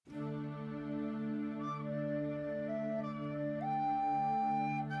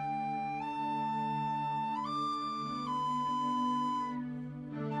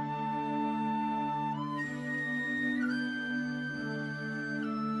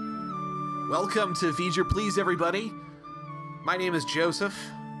Welcome to Feature Please, everybody. My name is Joseph.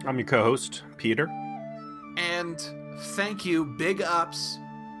 I'm your co-host, Peter. And thank you, big ups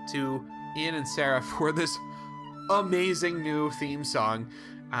to Ian and Sarah for this amazing new theme song.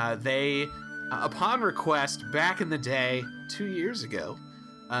 They, upon request, back in the day, 2 years ago,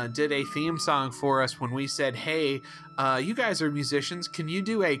 did a theme song for us when we said, hey, you guys are musicians, can you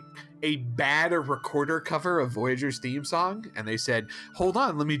do a bad recorder cover of Voyager's theme song? And they said, hold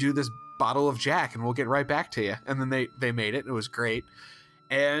on, let me do this bottle of Jack and we'll get right back to you. And then they made it. It was great.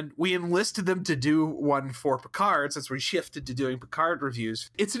 And we enlisted them to do one for Picard since we shifted to doing Picard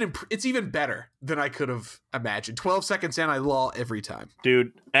reviews. It's even better than I could have imagined. 12 seconds in, I lull every time.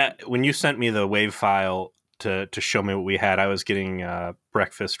 Dude, when you sent me the WAV file to show me what we had, I was getting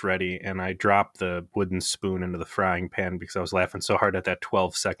breakfast ready, and I dropped the wooden spoon into the frying pan because I was laughing so hard at that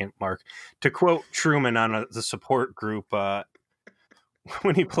 12-second mark. To quote Truman on the support group,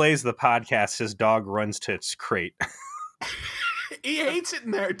 when he plays the podcast, his dog runs to its crate. He hates it in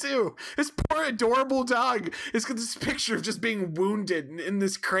there too. This poor adorable dog has got this picture of just being wounded in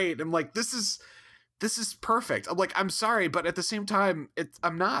this crate. I'm like, this is perfect. I'm like, I'm sorry, but at the same time,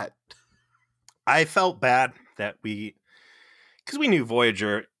 I'm not. I felt bad that because we knew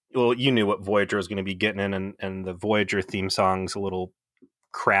Voyager. Well, you knew what Voyager was going to be getting in, and the Voyager theme song's a little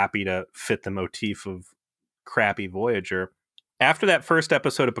crappy to fit the motif of crappy Voyager. After that first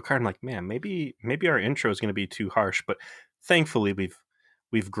episode of Picard, I'm like, man, maybe our intro is going to be too harsh, but thankfully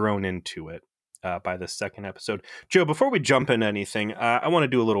we've grown into it by the second episode. Joe, before we jump into anything, I want to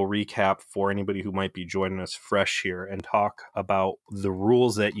do a little recap for anybody who might be joining us fresh here and talk about the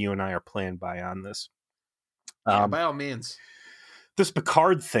rules that you and I are playing by on this. Yeah, by all means. This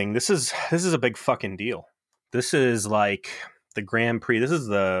Picard thing, this is a big fucking deal. This is like the Grand Prix. This is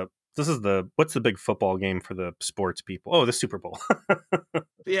the what's the big football game for the sports people? Oh, the Super Bowl.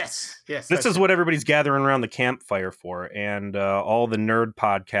 Yes. This is what everybody's gathering around the campfire for, and all the nerd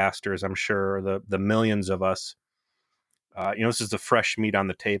podcasters, I'm sure, the millions of us. This is the fresh meat on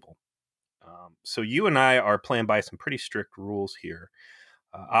the table. So you and I are playing by some pretty strict rules here.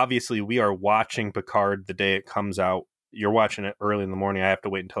 Obviously, we are watching Picard the day it comes out. You're watching it early in the morning. I have to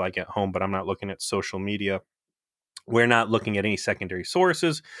wait until I get home, but I'm not looking at social media. We're not looking at any secondary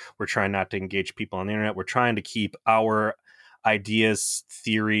sources. We're trying not to engage people on the internet. We're trying to keep our ideas,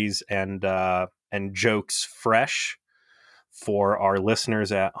 theories, and jokes fresh for our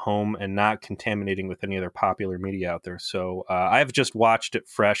listeners at home and not contaminating with any other popular media out there. So I've just watched it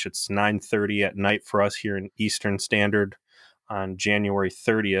fresh. It's 9:30 at night for us here in Eastern Standard on January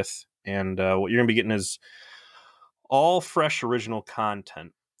 30th. And what you're going to be getting is all fresh original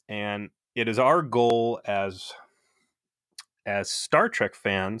content. And it is our goal as Star Trek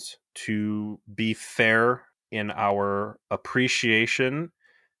fans to be fair in our appreciation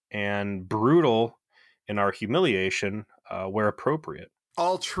and brutal in our humiliation where appropriate.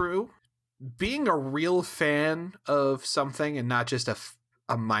 All true. Being a real fan of something and not just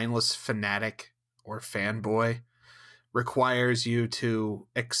a mindless fanatic or fanboy requires you to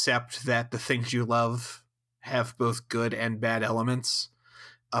accept that the things you love have both good and bad elements,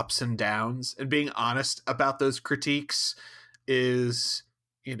 ups and downs, and being honest about those critiques gives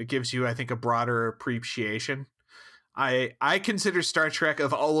you, I think, a broader appreciation. I consider Star Trek,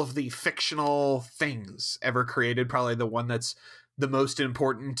 of all of the fictional things ever created, probably the one that's the most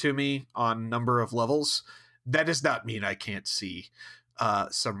important to me on number of levels. That does not mean I can't see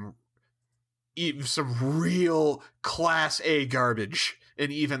some real class A garbage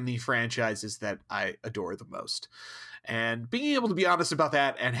in even the franchises that I adore the most. And being able to be honest about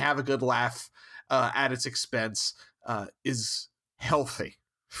that and have a good laugh at its expense is healthy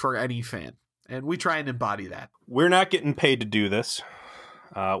for any fan, and we try and embody that. We're not getting paid to do this.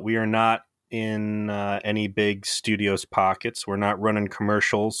 We are not in any big studios' pockets. We're not running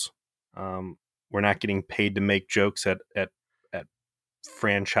commercials. We're not getting paid to make jokes at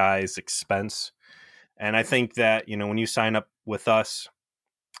franchise expense. And I think that, when you sign up with us,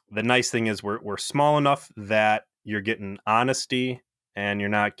 the nice thing is we're small enough that you're getting honesty and you're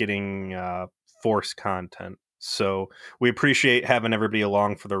not getting forced content. So we appreciate having everybody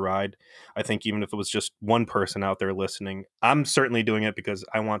along for the ride. I think even if it was just one person out there listening, I'm certainly doing it because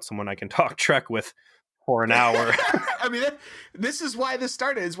I want someone I can talk Trek with for an hour. I mean, this is why this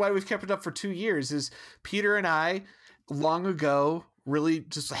started. It's why we've kept it up for 2 years. Is Peter and I long ago really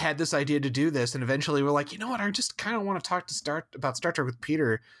just had this idea to do this, and eventually we're like, you know what? I just kind of want to talk about Star Trek with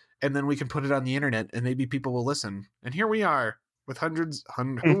Peter, and then we can put it on the internet, and maybe people will listen. And here we are with hundreds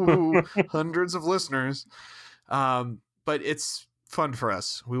of listeners. But it's fun for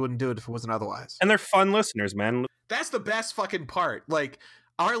us. We wouldn't do it if it wasn't otherwise. And they're fun listeners, man. That's the best fucking part. Like,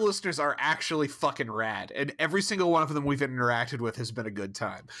 our listeners are actually fucking rad, and every single one of them we've interacted with has been a good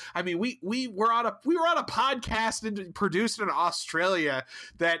time. I mean, we were on a podcast and produced in Australia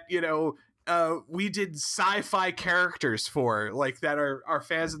that, you know, we did sci-fi characters for, like, that are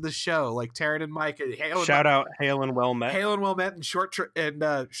fans of the show, like Taryn and Mike. And Shout out Hail and Well Met. Hail and Well Met and Short Tracks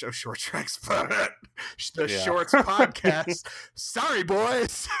the Shorts podcast. Sorry,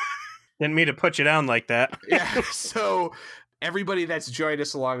 boys. Didn't mean to put you down like that. Yeah. So everybody that's joined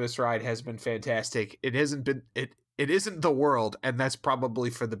us along this ride has been fantastic. It isn't the world, and that's probably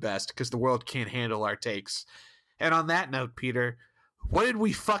for the best, because the world can't handle our takes. And on that note, Peter, what did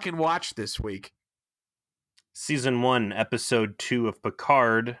we fucking watch this week? Season 1, Episode 2 of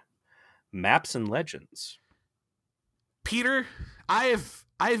Picard, Maps and Legends. Peter, I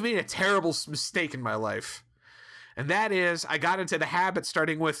have made a terrible mistake in my life. And that is, I got into the habit,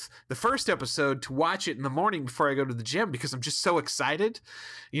 starting with the first episode, to watch it in the morning before I go to the gym, because I'm just so excited.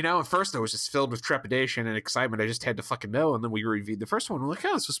 You know, at first I was just filled with trepidation and excitement. I just had to fucking know. And then we reviewed the first one. I'm like,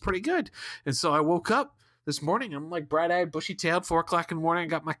 oh, this was pretty good. And so I woke up this morning, I'm like bright-eyed, bushy-tailed, 4 o'clock in the morning. I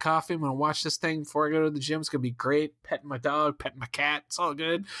got my coffee. I'm going to watch this thing before I go to the gym. It's going to be great. Petting my dog, petting my cat. It's all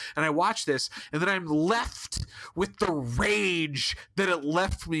good. And I watch this, and then I'm left with the rage that it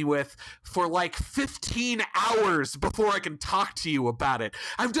left me with for like 15 hours before I can talk to you about it.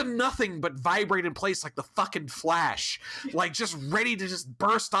 I've done nothing but vibrate in place like the fucking Flash, like just ready to just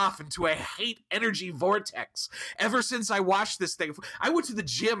burst off into a hate energy vortex. Ever since I watched this thing, I went to the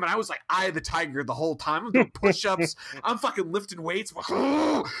gym, and I was like Eye of the Tiger the whole time. I'm doing push-ups. I'm fucking lifting weights.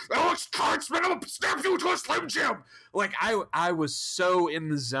 Oh, Alex Kurtzman, I'm gonna snap you into a Slim Jim. Like, I was so in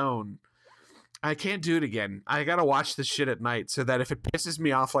the zone. I can't do it again. I gotta watch this shit at night, so that if it pisses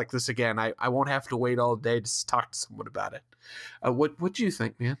me off like this again, I won't have to wait all day to talk to someone about it. What do you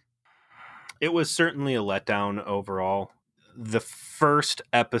think, man? It was certainly a letdown overall. The first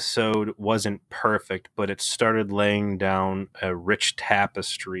episode wasn't perfect, but it started laying down a rich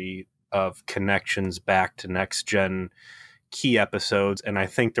tapestry of connections back to next gen key episodes, and I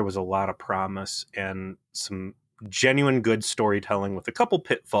think there was a lot of promise and some genuine good storytelling with a couple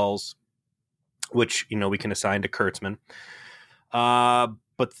pitfalls, which, you know, we can assign to Kurtzman.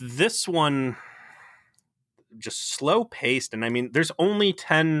 But this one, just slow paced, and I mean, there's only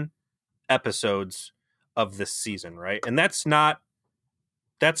 10 episodes of this season, right? And that's not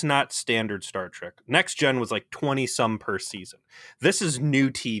standard Star Trek. Next Gen was like 20 some per season. This is new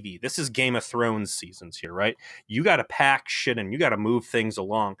TV. This is Game of Thrones seasons here, right? You got to pack shit in. You got to move things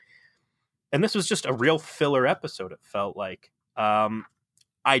along. And this was just a real filler episode, it felt like.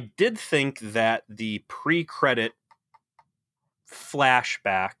 I did think that the pre-credit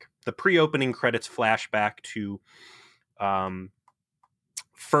flashback, the pre-opening credits flashback to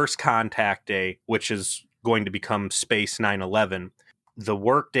First Contact Day, which is going to become Space 9/11, the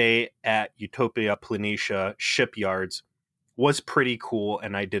workday at Utopia Planitia shipyards was pretty cool,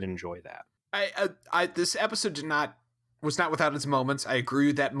 and I did enjoy that. I this episode was not without its moments. I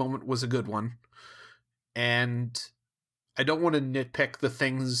agree that moment was a good one, and I don't want to nitpick the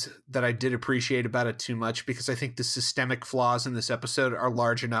things that I did appreciate about it too much, because I think the systemic flaws in this episode are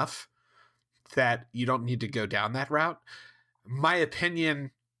large enough that you don't need to go down that route. My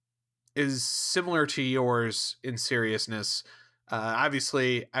opinion is similar to yours in seriousness.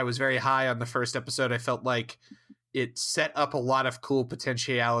 Obviously, I was very high on the first episode. I felt like it set up a lot of cool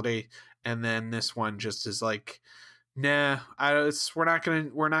potentiality, and then this one just is like, nah, we're not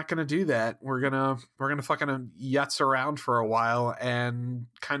gonna do that. We're gonna fucking yutz around for a while and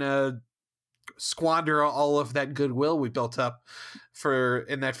kind of squander all of that goodwill we built up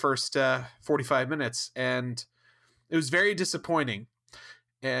in that first 45 minutes, and it was very disappointing.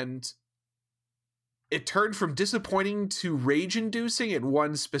 And it turned from disappointing to rage-inducing at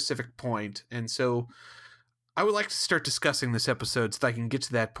one specific point. And so I would like to start discussing this episode so that I can get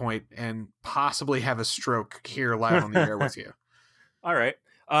to that point and possibly have a stroke here live on the air with you. All right.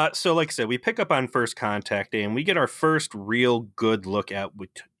 So like I said, we pick up on First Contact Day, and we get our first real good look at what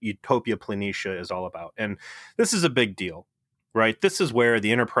Utopia Planitia is all about. And this is a big deal, right? This is where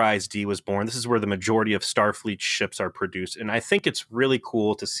the Enterprise D was born. This is where the majority of Starfleet ships are produced. And I think it's really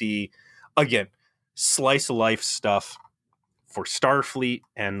cool to see, again, slice of life stuff for Starfleet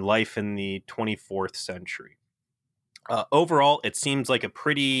and life in the 24th century. Overall, it seems like a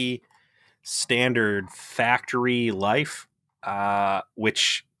pretty standard factory life,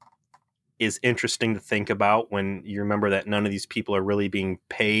 which is interesting to think about when you remember that none of these people are really being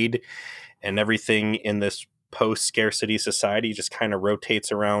paid, and everything in this post-scarcity society just kind of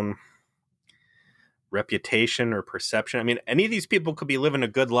rotates around reputation or perception. I mean, any of these people could be living a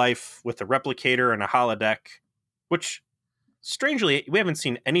good life with a replicator and a holodeck, which strangely, we haven't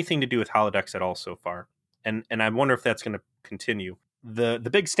seen anything to do with holodecks at all so far, and I wonder if that's going to continue. The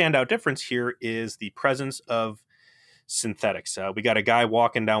big standout difference here is the presence of synthetics. We got a guy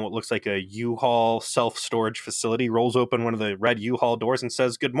walking down what looks like a U-Haul self-storage facility, rolls open one of the red U-Haul doors and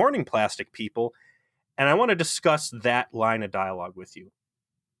says, "Good morning, plastic people." And I want to discuss that line of dialogue with you.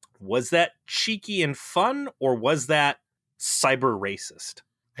 Was that cheeky and fun, or was that cyber racist?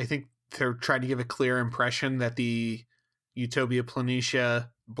 I think they're trying to give a clear impression that the Utopia Planitia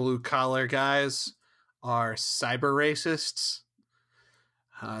blue-collar guys are cyber racists.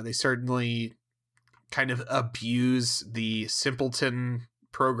 They certainly kind of abuse the simpleton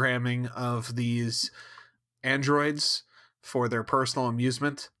programming of these androids for their personal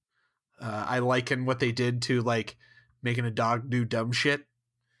amusement. I liken what they did to like making a dog do dumb shit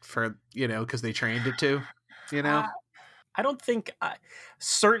for, because they trained it to, I don't think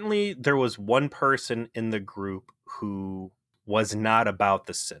certainly there was one person in the group who was not about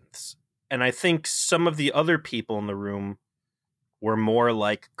the synths. And I think some of the other people in the room were more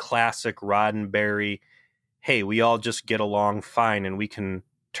like classic Roddenberry, hey, we all just get along fine and we can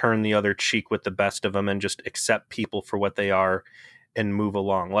turn the other cheek with the best of them and just accept people for what they are and move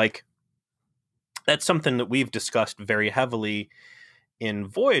along. Like, that's something that we've discussed very heavily in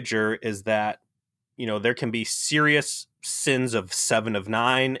Voyager, is that, there can be serious sins of Seven of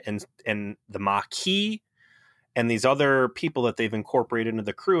Nine and the Maquis and these other people that they've incorporated into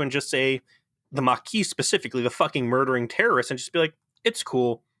the crew, and just say the Maquis specifically, the fucking murdering terrorists, and just be like, it's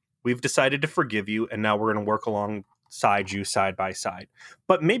cool. We've decided to forgive you, and now we're going to work alongside you side by side.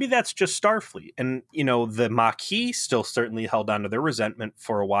 But maybe that's just Starfleet. And, the Maquis still certainly held on to their resentment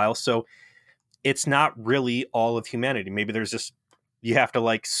for a while. So it's not really all of humanity. Maybe there's just, you have to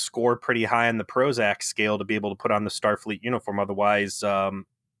like score pretty high on the Prozac scale to be able to put on the Starfleet uniform. Otherwise,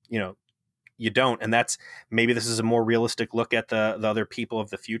 you don't. And maybe this is a more realistic look at the other people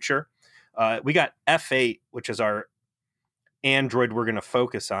of the future. We got F8, which is our android we're going to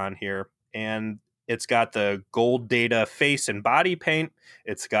focus on here. And it's got the gold data face and body paint.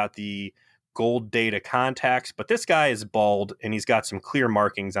 It's got the gold data contacts, but this guy is bald and he's got some clear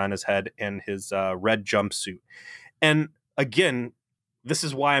markings on his head and his red jumpsuit. And again, this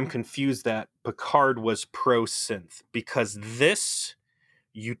is why I'm confused that Picard was pro synth, because this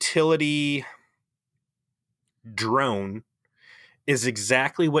utility drone is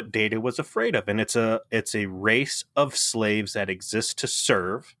exactly what Data was afraid of, and it's a race of slaves that exist to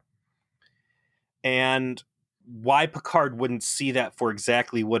serve. And why Picard wouldn't see that for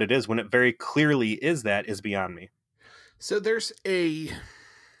exactly what it is when it very clearly is beyond me. So there's a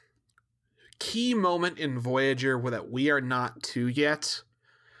key moment in Voyager that we are not to yet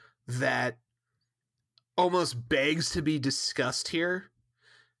that almost begs to be discussed here.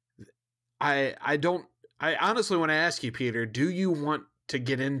 I honestly want to ask you, Peter, do you want to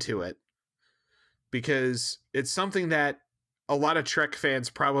get into it? Because it's something that a lot of Trek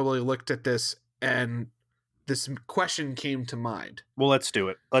fans probably looked at this and this question came to mind. Well, let's do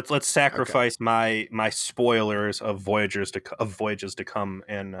it. Let's sacrifice my spoilers of voyages to come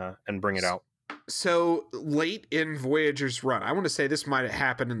and bring it out. So late in Voyager's run, I want to say this might have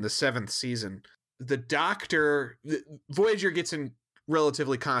happened in the 7th season. Voyager gets in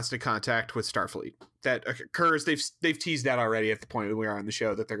relatively constant contact with Starfleet. That occurs. They've teased that already at the point we are on the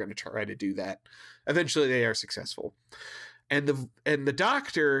show that they're going to try to do that. Eventually, they are successful. And the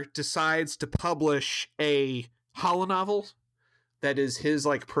Doctor decides to publish a holonovel that is his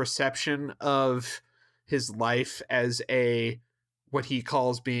like perception of his life as what he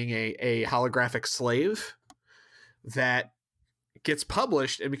calls being a holographic slave that gets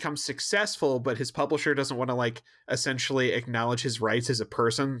published and becomes successful, but his publisher doesn't want to like essentially acknowledge his rights as a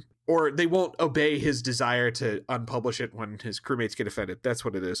person, or they won't obey his desire to unpublish it when his crewmates get offended. That's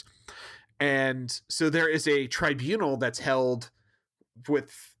what it is. And so there is a tribunal that's held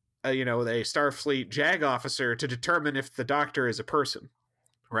with a Starfleet JAG officer to determine if the Doctor is a person,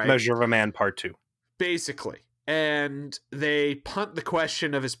 right? Measure of a Man Part 2. Basically. And they punt the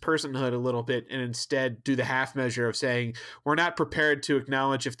question of his personhood a little bit and instead do the half measure of saying, we're not prepared to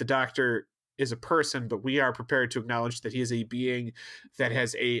acknowledge if the Doctor is a person, but we are prepared to acknowledge that he is a being that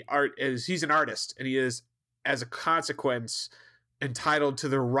has he's an artist, and he is, as a consequence, entitled to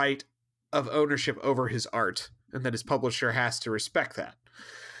the right of ownership over his art, and that his publisher has to respect that.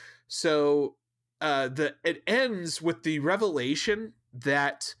 So it ends with the revelation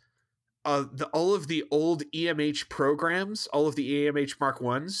that all of the old EMH programs, all of the EMH Mark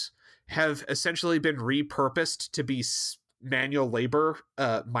 1s, have essentially been repurposed to be manual labor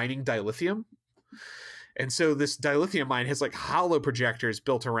mining dilithium. And so this dilithium mine has like hollow projectors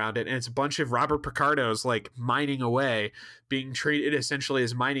built around it, and it's a bunch of Robert Picardos like mining away, being treated essentially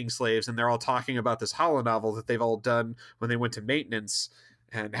as mining slaves, and they're all talking about this hollow novel that they've all done when they went to maintenance,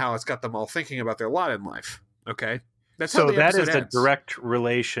 and how it's got them all thinking about their lot in life. Okay, that's how So the that episode is a ends. direct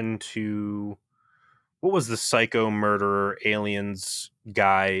relation to what was the psycho murderer aliens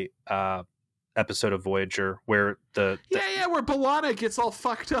guy episode of Voyager where the where B'Elanna gets all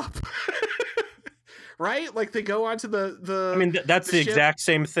fucked up. Right? Like they go onto the I mean, that's the ship. exact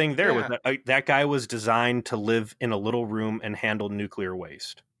same thing there. Yeah. With that guy was designed to live in a little room and handle nuclear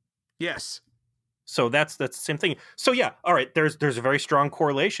waste. Yes. So that's the same thing. So yeah, all right. There's a very strong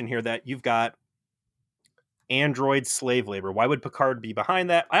correlation here that you've got android slave labor. Why would Picard be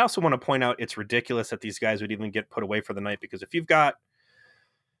behind that? I also want to point out it's ridiculous that these guys would even get put away for the night, because if you've got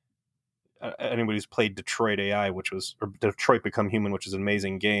anybody who's played Detroit AI, or Detroit Become Human, which is an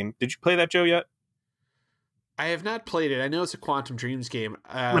amazing game. Did you play that, Joe, yet? I have not played it. I know it's a Quantum Dreams game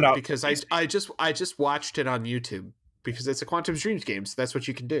because I just watched it on YouTube, because it's a Quantum Dreams game, so that's what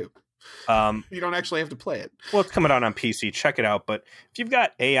you can do. You don't actually have to play it. Well, it's coming out on PC. Check it out. But if you've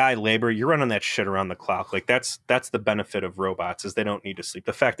got AI labor, you're running that shit around the clock. Like that's the benefit of robots, is they don't need to sleep.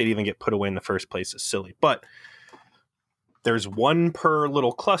 The fact they even get put away in the first place is silly. But there's one per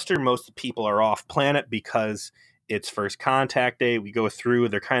little cluster. Most people are off planet because it's first contact day. We go through.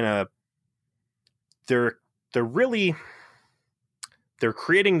 They're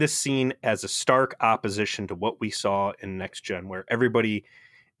creating this scene as a stark opposition to what we saw in Next Gen, where everybody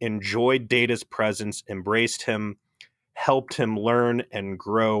enjoyed Data's presence, embraced him, helped him learn and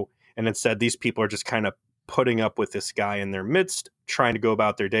grow. And instead, these people are just kind of putting up with this guy in their midst, trying to go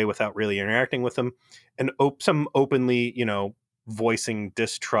about their day without really interacting with him, and some openly, voicing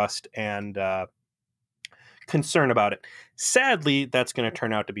distrust and concern about it. Sadly, that's going to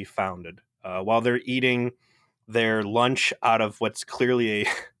turn out to be founded. While they're eating their lunch out of what's clearly a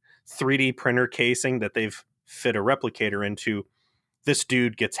 3D printer casing that they've fit a replicator into, this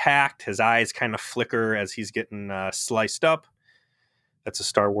dude gets hacked. His eyes kind of flicker as he's getting sliced up. That's a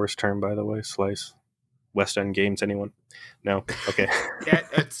Star Wars term, by the way. Slice. West End Games, anyone? No? Okay. Yeah,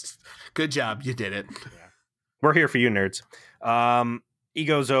 it's good job. You did it. Yeah. We're here for you, nerds. He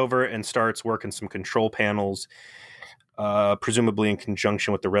goes over and starts working some control panels, presumably in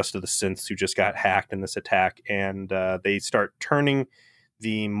conjunction with the rest of the synths who just got hacked in this attack, and they start turning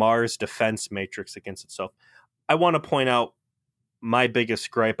the Mars defense matrix against itself. I want to point out my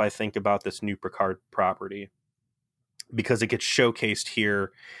biggest gripe, I think, about this new Picard property, because it gets showcased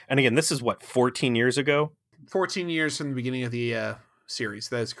here. And again, this is 14 years ago? 14 years from the beginning of the series.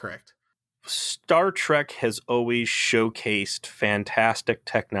 That is correct. Star Trek has always showcased fantastic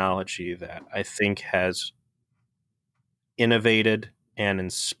technology that I think has innovated and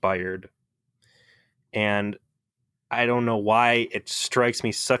inspired. And I don't know why it strikes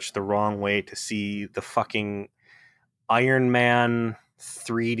me such the wrong way to see the fucking Iron Man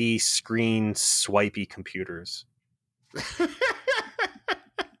 3D screen swipey computers.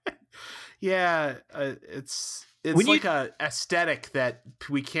 Yeah, it's like a aesthetic that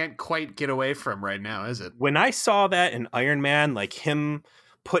we can't quite get away from right now, is it? When I saw that in Iron Man, like him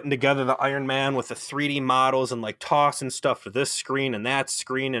putting together the Iron Man with the 3D models and like tossing stuff to this screen and that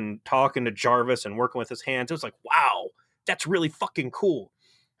screen and talking to Jarvis and working with his hands, it was like, wow, that's really fucking cool.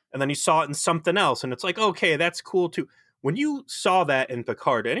 And then you saw it in something else and it's like, okay, that's cool too. When you saw that in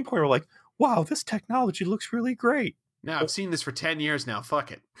Picard, at any point you were like, wow, this technology looks really great. No, I've seen this for 10 years now.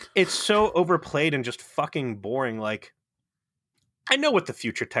 Fuck it. It's so overplayed and just fucking boring. Like, I know what the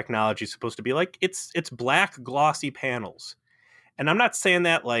future technology is supposed to be like. It's black glossy panels. And I'm not saying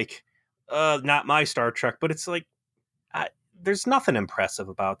that like, not my Star Trek, but it's like, there's nothing impressive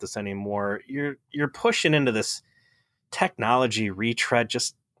about this anymore. You're pushing into this technology retread.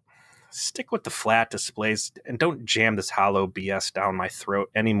 Just stick with the flat displays and don't jam this hollow BS down my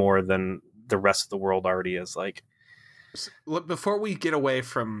throat any more than the rest of the world already is. Like, before we get away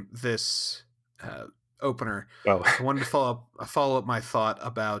from this opener, I wanted to follow up my thought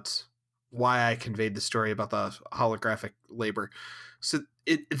about why I conveyed the story about the holographic labor. So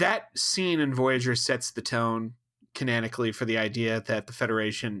that scene in Voyager sets the tone canonically for the idea that the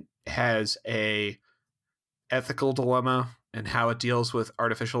Federation has a ethical dilemma and how it deals with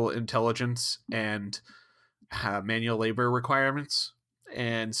artificial intelligence and manual labor requirements.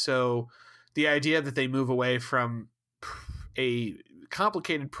 And so the idea that they move away from a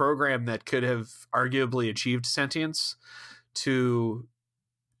complicated program that could have arguably achieved sentience to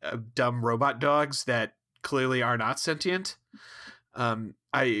dumb robot dogs that clearly are not sentient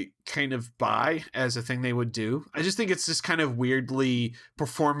I kind of buy as a thing they would do. I just think it's just kind of weirdly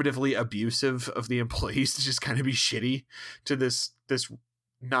performatively abusive of the employees to just kind of be shitty to this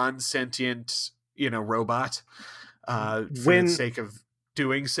non-sentient, robot for the When sake of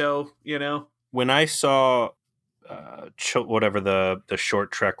doing so, when I saw whatever the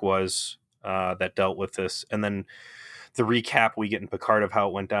short trek was that dealt with this, and then the recap we get in Picard of how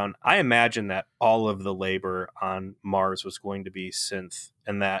it went down, I imagine that all of the labor on Mars was going to be synth,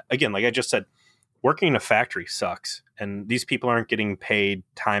 and that, again, like I just said, working in a factory sucks, and these people aren't getting paid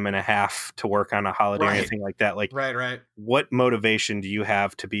time and a half to work on a holiday or anything like that. Like, right. What motivation do you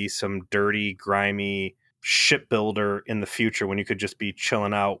have to be some dirty, grimy shipbuilder in the future when you could just be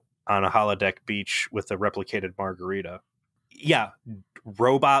chilling out on a holodeck beach with a replicated margarita? Yeah,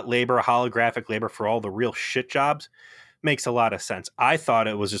 robot labor, holographic labor for all the real shit jobs makes a lot of sense. I thought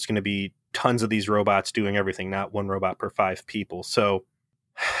it was just going to be tons of these robots doing everything, not one robot per 5 people. So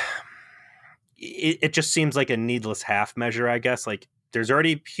it just seems like a needless half measure, I guess. Like, there's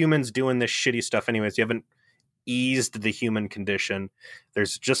already humans doing this shitty stuff anyways. You haven't eased the human condition.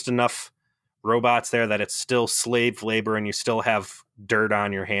 There's just enough robots there that it's still slave labor, and you still have dirt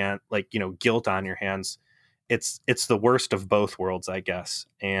on your hand, like, guilt on your hands. It's the worst of both worlds, I guess.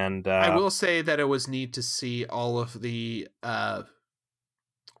 And I will say that it was neat to see all of the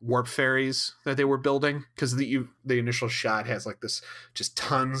warp ferries that they were building, because the initial shot has like this, just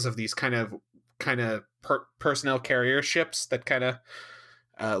tons of these kind of personnel carrier ships that kind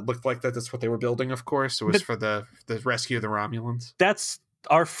of looked like that's what they were building. Of course, it was for the rescue of the Romulans. That's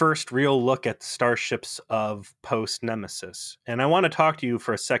our first real look at the starships of post Nemesis. And I want to talk to you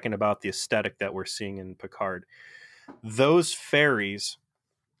for a second about the aesthetic that we're seeing in Picard. Those ferries,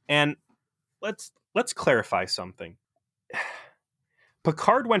 and let's clarify something.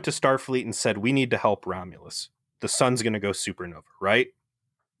 Picard went to Starfleet and said, we need to help Romulus. The sun's going to go supernova, right?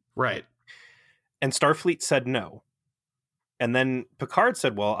 Right. And Starfleet said no. And then Picard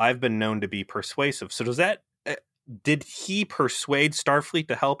said, well, I've been known to be persuasive. So did he persuade Starfleet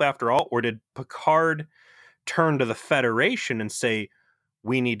to help after all? Or did Picard turn to the Federation and say,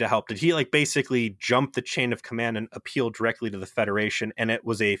 we need to help? Did he basically jump the chain of command and appeal directly to the Federation? And it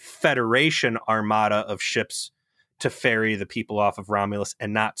was a Federation armada of ships to ferry the people off of Romulus,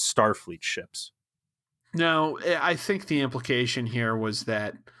 and not Starfleet ships? No, I think the implication here was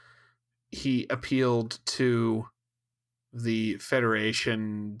that he appealed to the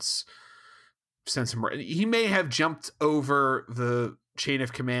Federation's sense of he may have jumped over the chain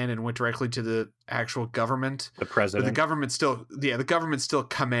of command and went directly to the actual government. The president. But the government still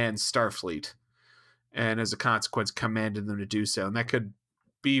commands Starfleet, and as a consequence commanded them to do so. And that could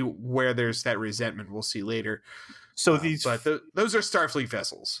be where there's that resentment we'll see later. So those are Starfleet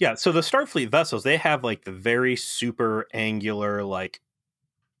vessels. Yeah, so the Starfleet vessels, they have the very super angular,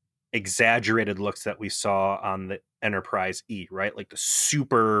 exaggerated looks that we saw on the Enterprise E, right? Like the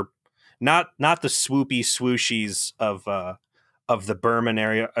super, not the swoopy swooshies of the Berman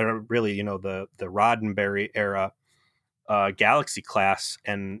area, or really, the Roddenberry era, Galaxy class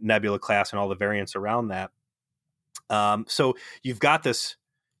and Nebula class and all the variants around that. So you've got this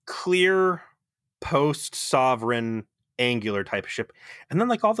clear post-sovereign angular type of ship, and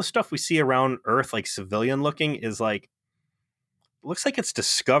then all the stuff we see around Earth, civilian looking, is looks like it's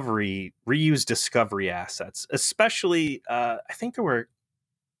reused Discovery assets. Especially I think there were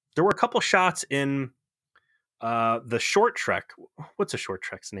a couple shots in the short trek. What's a short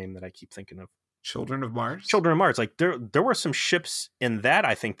trek's name that I keep thinking of? Children of Mars. There were some ships in that,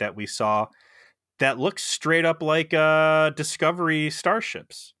 I think, that we saw that looked straight up like Discovery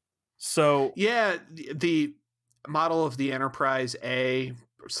starships. So yeah, the model of the Enterprise A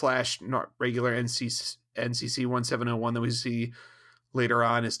 / regular NCC 1701 that we see later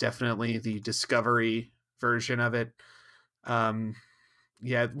on is definitely the Discovery version of it.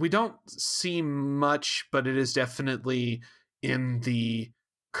 Yeah, we don't see much, but it is definitely in the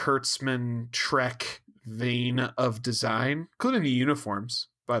Kurtzman Trek vein of design, including the uniforms,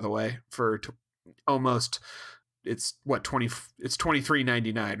 by the way, for almost. It's what, it's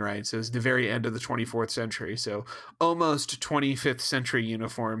 2399, right? So it's the very end of the 24th century. So almost 25th century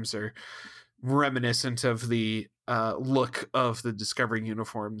uniforms are reminiscent of the look of the Discovery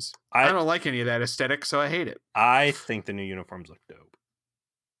uniforms. I don't like any of that aesthetic, so I hate it. I think the new uniforms look dope.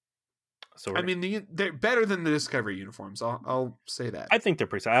 So they're better than the Discovery uniforms. I'll say that. I think they're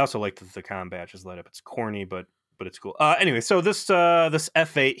pretty. I also like that the comm badge is lit up. It's corny, but it's cool. Anyway, so this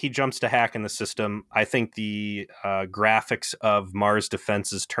F8, he jumps to hack in the system. I think the graphics of Mars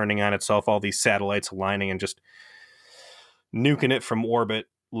defenses turning on itself, all these satellites aligning and just nuking it from orbit,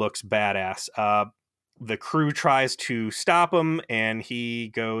 looks badass. the crew tries to stop him, and he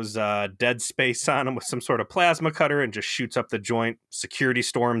goes dead space on him with some sort of plasma cutter and just shoots up the joint. Security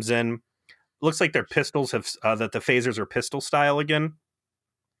storms in. Looks like their pistols have that the phasers are pistol style again.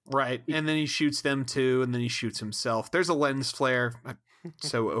 Right, and then he shoots them too, and then he shoots himself. There's a lens flare. I'm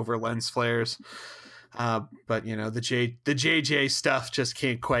so over lens flares. But you know, the JJ stuff just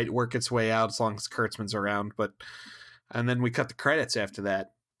can't quite work its way out as long as Kurtzman's around. And then we cut the credits after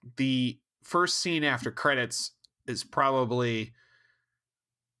that. The first scene after credits is probably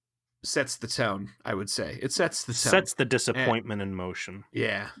sets the tone, I would say. It sets the tone. Sets the disappointment in motion.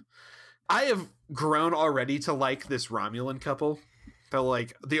 Yeah. I have grown already to like this Romulan couple.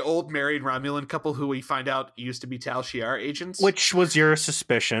 The old married Romulan couple who we find out used to be Tal Shiar agents. Which was your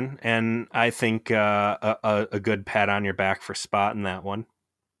suspicion, and I think a good pat on your back for spotting that one.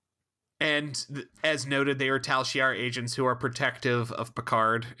 And as noted, they are Tal Shiar agents who are protective of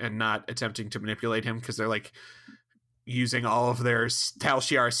Picard and not attempting to manipulate him because they're like using all of their Tal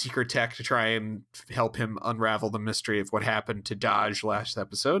Shiar secret tech to try and help him unravel the mystery of what happened to Dahj last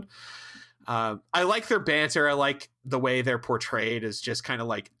episode. I like their banter. I like the way they're portrayed as just kind of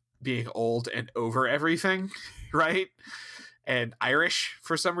like being old and over everything, right? And Irish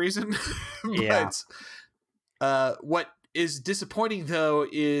for some reason. Yeah. What is disappointing though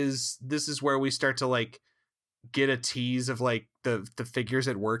is this is where we start to like get a tease of like the figures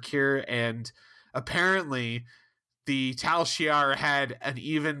at work here, and apparently the Tal Shiar had an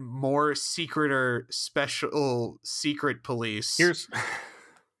even more secret or special secret police.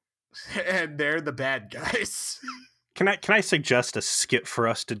 And they're the bad guys. Can I suggest a skit for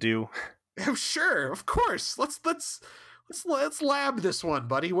us to do? Oh, sure, of course. Let's lab this one,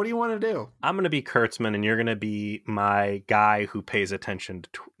 buddy. What do you want to do? I'm gonna be Kurtzman, and you're gonna be my guy who pays attention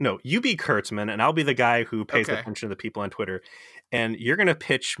to. No, you be Kurtzman, and I'll be the guy who pays attention to the people on Twitter. And you're gonna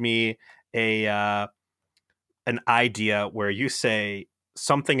pitch me an idea where you say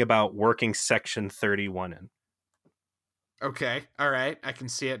something about working Section 31 in. Okay, all right, I can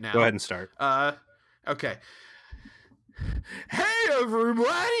see it now. Go ahead and start. Okay. Hey,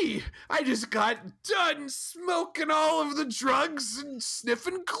 everybody! I just got done smoking all of the drugs and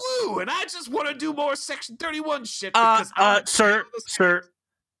sniffing glue, and I just want to do more Section 31 shit because sir,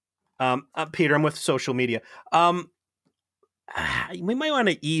 Peter, I'm with social media. We might want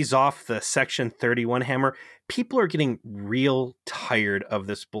to ease off the Section 31 hammer. People are getting real tired of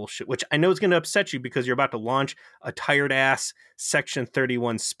this bullshit, which I know is going to upset you because you're about to launch a tired ass Section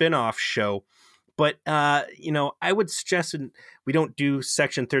 31 spinoff show. But, I would suggest we don't do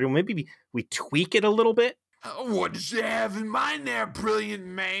Section 31. Maybe we tweak it a little bit. What did you have in mind there, brilliant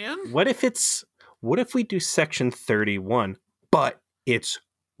man? What if we do Section 31, but it's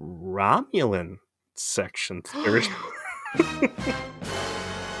Romulan Section 31? Give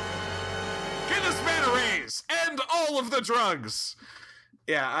this man a raise and all of the drugs.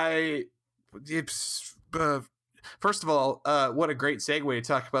 Yeah, first of all, what a great segue to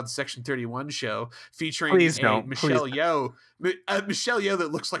talk about the Section 31 show featuring Michelle Yeoh. Michelle Yeoh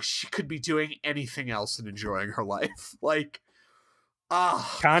that looks like she could be doing anything else and enjoying her life. Like,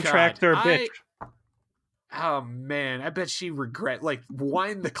 contractor bitch. Oh man, I bet she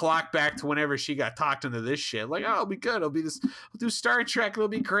wind the clock back to whenever she got talked into this shit. Like, I'll be good. I'll do Star Trek. It'll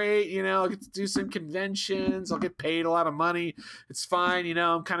be great. I'll get to do some conventions. I'll get paid a lot of money. It's fine.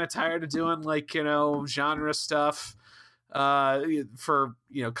 I'm kind of tired of doing genre stuff for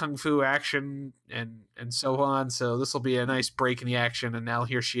kung fu action and so on. So this will be a nice break in the action. And now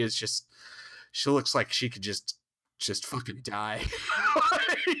here she is. She looks like she could just fucking die.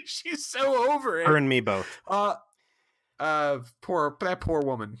 She's so over it. Her and me both. That poor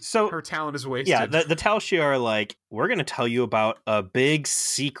woman. So her talent is wasted. Yeah, the Tal Shiar are like, we're going to tell you about a big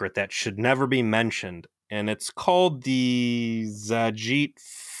secret that should never be mentioned, and it's called the Zajit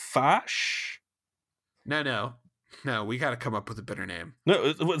Fash. No. We got to come up with a better name.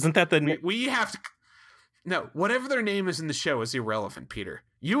 No, wasn't that the? We have to. No, whatever their name is in the show is irrelevant, Peter.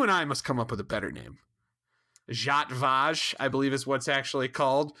 You and I must come up with a better name. Zhat Vash, I believe is what's actually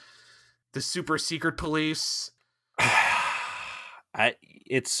called. The super secret police.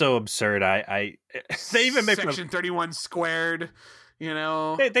 It's so absurd. They even make Section 31 squared. They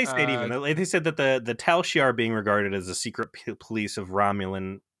said they said that the Tal Shiar being regarded as the secret police of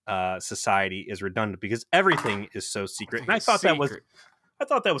Romulan society is redundant because everything is so secret. And I thought that was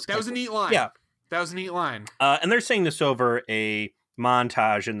a neat line. Yeah, that was a neat line. And they're saying this over a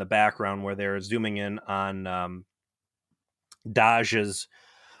montage in the background where they're zooming in on Dahj's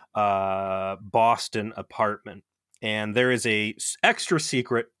Boston apartment, and there is a extra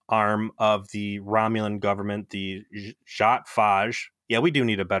secret arm of the Romulan government, the Zhat Vash. Yeah, we do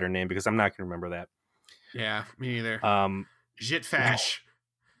need a better name because I'm not going to remember that. Yeah, me neither. Um, Jitfash.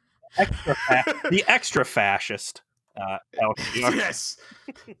 the extra fascist Tal Shiar. Yes.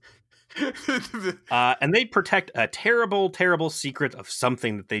 And they protect a terrible, terrible secret of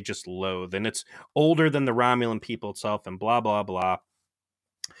something that they just loathe, and it's older than the Romulan people itself, and blah blah blah.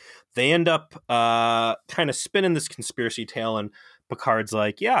 They end up kind of spinning this conspiracy tale, and Picard's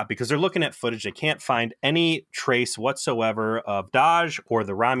like, yeah, because they're looking at footage, they can't find any trace whatsoever of Dahj or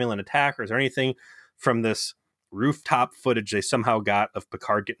the Romulan attackers or anything from this rooftop footage they somehow got of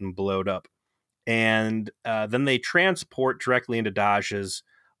Picard getting blowed up. And then they transport directly into Dahj's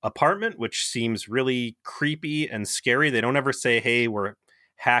apartment, which seems really creepy and scary. They don't ever say, hey, we're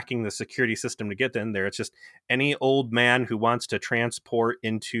hacking the security system to get in there. It's just any old man who wants to transport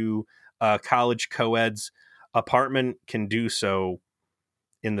into a college co-ed's apartment can do so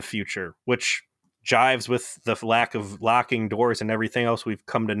in the future, which jives with the lack of locking doors and everything else we've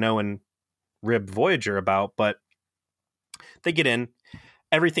come to know and rib Voyager about. But they get in,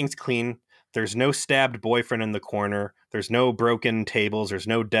 everything's clean. There's no stabbed boyfriend in the corner. There's no broken tables. There's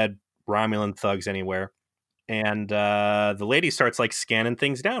no dead Romulan thugs anywhere. And the lady starts like scanning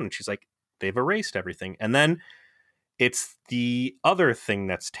things down, and she's like, they've erased everything. And then it's the other thing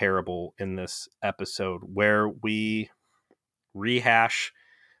that's terrible in this episode, where we rehash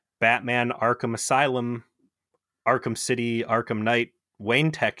Batman Arkham Asylum, Arkham City, Arkham Knight,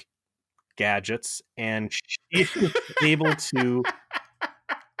 Wayne Tech gadgets, and she's able to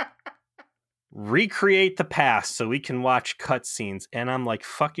recreate the past so we can watch cutscenes. And I'm like,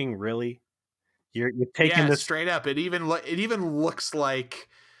 fucking really? You're taking this straight up. It even looks like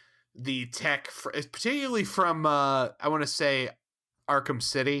the tech, particularly from I want to say Arkham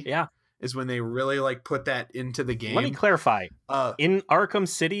City. Yeah, is when they really like put that into the game. Let me clarify. In Arkham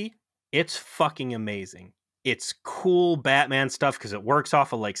City, it's fucking amazing. It's cool Batman stuff because it works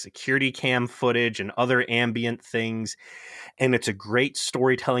off of like security cam footage and other ambient things, and it's a great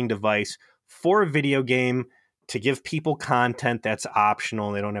storytelling device for a video game to give people content that's optional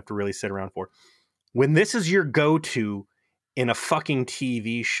and they don't have to really sit around for. When this is your go-to in a fucking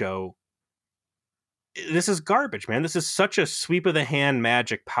TV show, this is garbage, man. This is such a sweep of the hand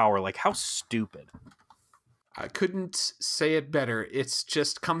magic power. Like, how stupid. I couldn't say it better. It's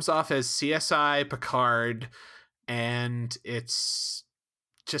just comes off as CSI Picard, and it's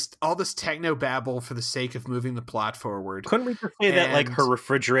just all this techno babble for the sake of moving the plot forward. Couldn't we just say that like her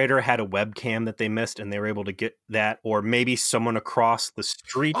refrigerator had a webcam that they missed and they were able to get that, or maybe someone across the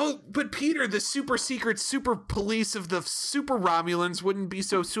street? Oh, but Peter, the super secret super police of the super Romulans wouldn't be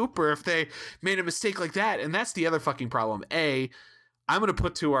so super if they made a mistake like that. And that's the other fucking problem. I'm going to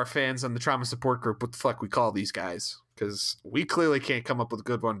put to our fans on the trauma support group what the fuck we call these guys, because we clearly can't come up with a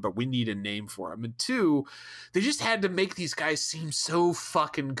good one, but we need a name for them. And two, they just had to make these guys seem so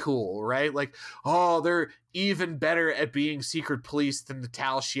fucking cool, right? Like, oh, they're even better at being secret police than the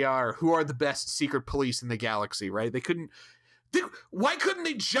Tal Shiar, who are the best secret police in the galaxy, right? Why couldn't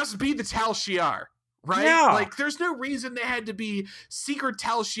they just be the Tal Shiar, right? Yeah. Like, there's no reason they had to be secret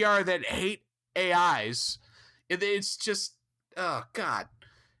Tal Shiar that hate AIs. It's just, oh God.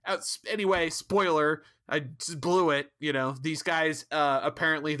 Anyway, spoiler, I just blew it. You know, these guys,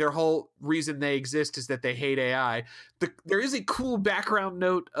 apparently their whole reason they exist is that they hate AI. There is a cool background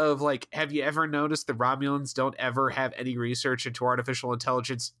note of like, have you ever noticed the Romulans don't ever have any research into artificial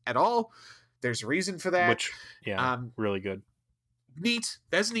intelligence at all? There's a reason for that. Which, yeah, really good. Neat.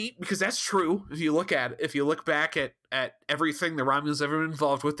 That's neat because that's true. If you look back at everything the Romulans ever been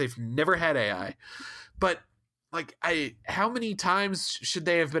involved with, they've never had AI. But like, how many times should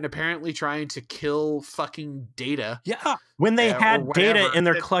they have been apparently trying to kill fucking Data? Yeah, when they had Data in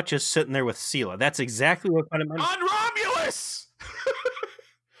their clutches sitting there with Sela. That's exactly what kind of money. On Romulus!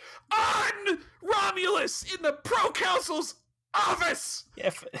 On Romulus! In the Pro-Council's office!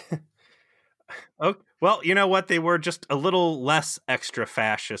 Okay. Well, you know what? They were just a little less extra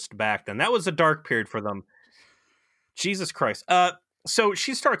fascist back then. That was a dark period for them. Jesus Christ. So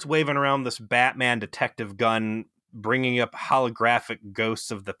she starts waving around this Batman detective gun, bringing up holographic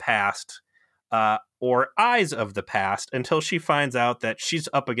ghosts of the past, or eyes of the past, until she finds out that she's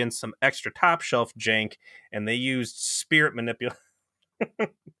up against some extra top shelf jank, and they used spirit manipulation.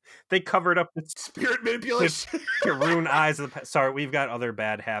 They covered up with spirit manipulation to ruin eyes of the past. Sorry, we've got other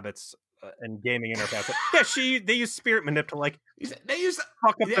bad habits and gaming in our past. Yeah, they use spirit manip to like they use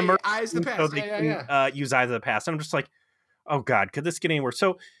fuck up the eyes of the past. So they can use eyes of the past. And I'm just like, oh God, could this get any worse?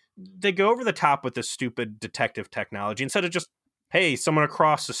 So they go over the top with this stupid detective technology instead of just, hey, someone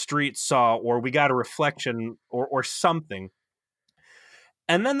across the street saw, or we got a reflection or something.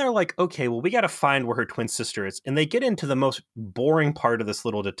 And then they're like, okay, well, we got to find where her twin sister is. And they get into the most boring part of this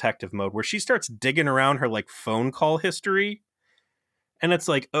little detective mode where she starts digging around her like phone call history. And it's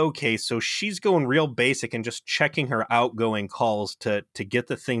like, okay, so she's going real basic and just checking her outgoing calls to get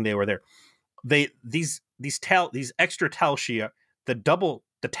the thing they were there. These extra Tal Shiar, the Tal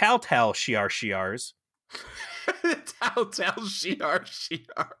Shiars. Tal Shiars.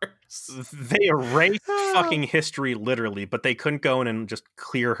 They erased fucking history literally, but they couldn't go in and just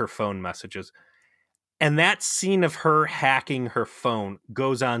clear her phone messages. And that scene of her hacking her phone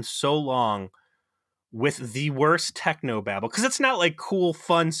goes on so long with the worst technobabble, because it's not like cool,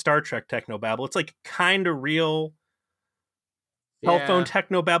 fun Star Trek technobabble. It's like kind of real cell phone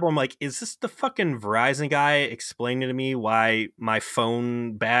technobabble. I'm like, is this the fucking Verizon guy explaining to me why my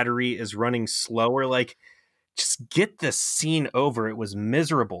phone battery is running slower? Like, just get this scene over. It was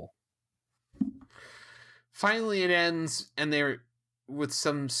miserable. Finally, it ends, and they're with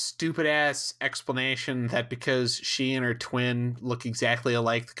some stupid ass explanation that because she and her twin look exactly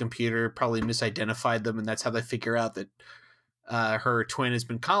alike, the computer probably misidentified them, and that's how they figure out that her twin has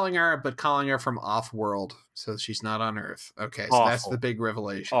been calling her, but calling her from off world, so she's not on Earth. Okay, so that's the big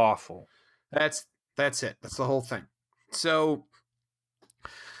revelation. Awful. That's it. That's the whole thing. So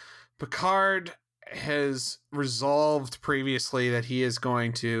Picard has resolved previously that he is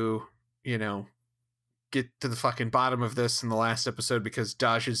going to, get to the fucking bottom of this in the last episode because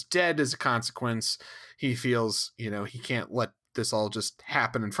Dahj is dead as a consequence. He feels, he can't let this all just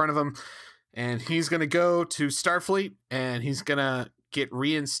happen in front of him. And he's going to go to Starfleet and he's going to get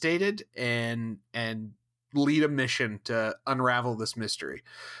reinstated and lead a mission to unravel this mystery.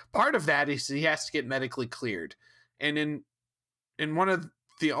 Part of that is he has to get medically cleared. And in one of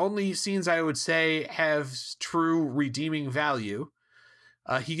the only scenes I would say have true redeeming value,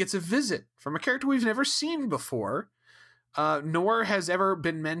 he gets a visit from a character we've never seen before, nor has ever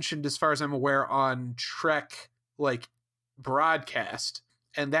been mentioned, as far as I'm aware, on Trek broadcast,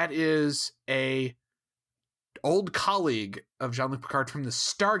 and that is a old colleague of Jean-Luc Picard from the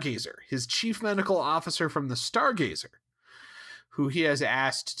Stargazer, his chief medical officer from the Stargazer, who he has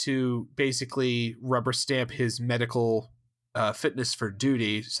asked to basically rubber stamp his medical fitness for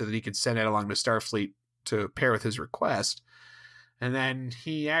duty so that he could send it along to Starfleet to pair with his request. And then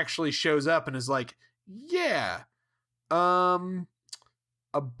he actually shows up and is like, yeah, about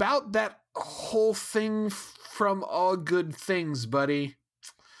that whole thing from All Good Things, buddy.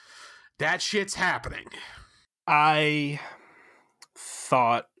 That shit's happening. I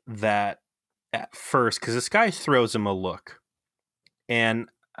thought that at first, because this guy throws him a look. And,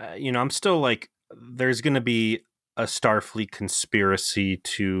 I'm still like, there's going to be a Starfleet conspiracy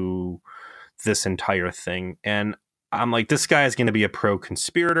to this entire thing. And I'm like, this guy is going to be a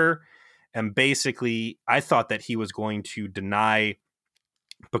pro-conspirator. And basically, I thought that he was going to deny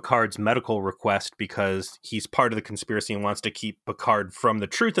Picard's medical request because he's part of the conspiracy and wants to keep Picard from the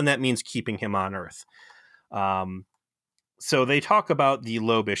truth, and that means keeping him on Earth. So they talk about the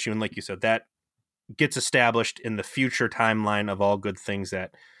Loeb issue, and like you said, that gets established in the future timeline of All Good Things,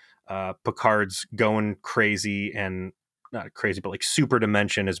 that Picard's going crazy, and not crazy, but like super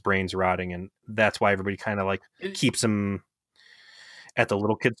dimension, his brain's rotting, and that's why everybody kind of keeps him at the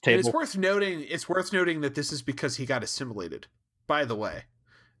little kids table. It's worth noting that this is because he got assimilated, by the way.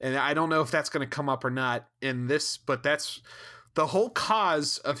 And I don't know if that's going to come up or not in this, but that's the whole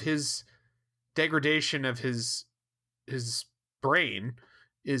cause of his degradation of his brain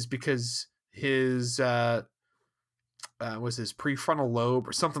is because his was his prefrontal lobe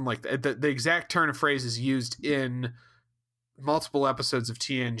or something like that. The exact turn of phrase is used in multiple episodes of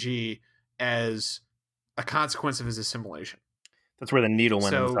TNG as a consequence of his assimilation. That's where the needle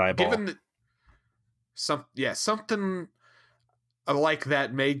went in his eyeball. Given that something like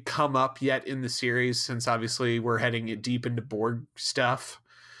that may come up yet in the series, since obviously we're heading deep into Borg stuff.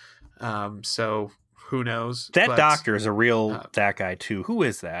 So who knows? That doctor is a real that guy too. Who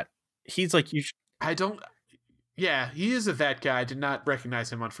is that? He's like Yeah, he is a that guy. I did not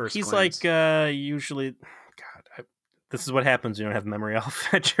recognize him on first glance. He's like usually. God, this is what happens when you don't have memory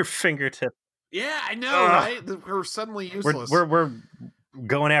off at your fingertip. Yeah, I know, right? We're suddenly useless. We're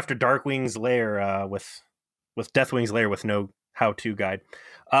going after Darkwing's lair with Deathwing's lair with no how-to guide.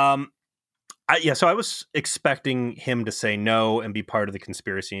 So I was expecting him to say no and be part of the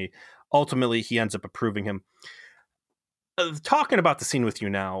conspiracy. Ultimately, he ends up approving him. Talking about the scene with you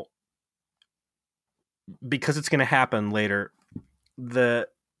now, because it's going to happen later,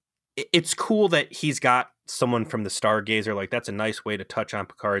 it's cool that he's got someone from the Stargazer. Like, that's a nice way to touch on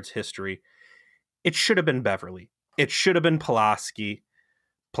Picard's history. It should have been Beverly. It should have been Pulaski.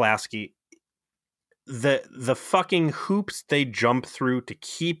 the fucking hoops they jump through to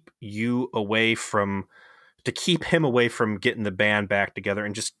keep him away from getting the band back together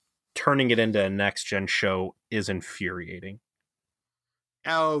and just turning it into a next gen show is infuriating.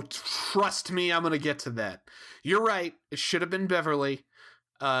 Oh, trust me, I'm gonna get to that. You're right. It should have been Beverly.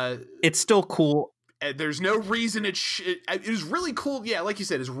 It's still cool. There's no reason it was really cool. Yeah, like you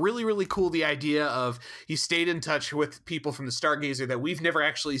said, it's really, really cool. The idea of he stayed in touch with people from the Stargazer that we've never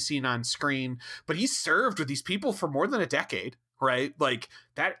actually seen on screen, but he served with these people for more than a decade, right? Like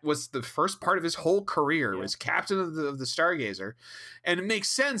that was the first part of his whole career, was captain of the Stargazer. And it makes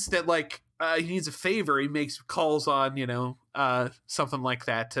sense that like he needs a favor. He makes calls on, something like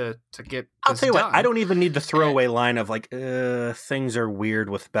that to get I'll tell you what, I don't even need the throwaway line of like, things are weird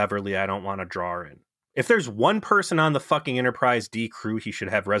with Beverly, I don't want to draw her in. If there's one person on the fucking Enterprise D crew he should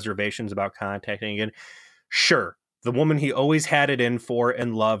have reservations about contacting again, sure. The woman he always had it in for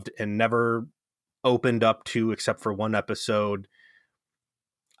and loved and never opened up to except for one episode.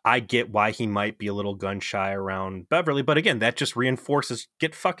 I get why he might be a little gun shy around Beverly, but again, that just reinforces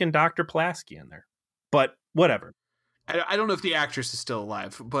get fucking Dr. Pulaski in there. But whatever. I don't know if the actress is still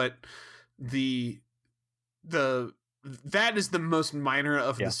alive, but that is the most minor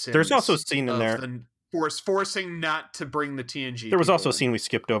of the sins. There's also a scene in there. Forcing not to bring the TNG. There was also a scene we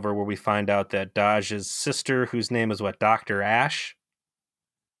skipped over where we find out that Daj's sister, whose name is Dr. Ash?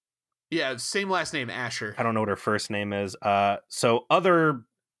 Yeah, same last name, Asher. I don't know what her first name is. So other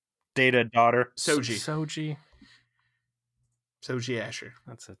Data daughter. Soji Asher.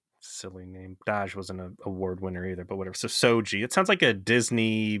 That's a silly name. Daj wasn't an award winner either, but whatever. So Soji. It sounds like a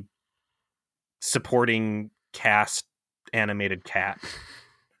Disney supporting cast animated cat.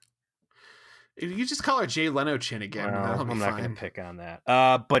 You just call her Jay Leno Chin again. Well, I'm not going to pick on that.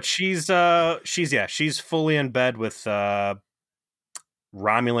 But she's fully in bed with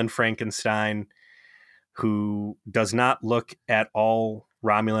Romulan Frankenstein, who does not look at all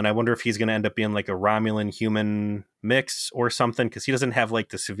Romulan. I wonder if he's going to end up being like a Romulan human mix or something, because he doesn't have like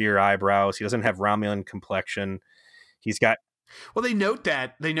the severe eyebrows. He doesn't have Romulan complexion. He's got. Well, they note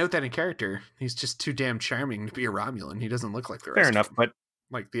that in character. He's just too damn charming to be a Romulan. He doesn't look like the rest. Fair enough, but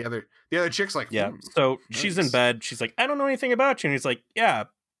like the other chick's like, yeah. So nice. She's in bed. She's like, I don't know anything about you, and he's like, yeah,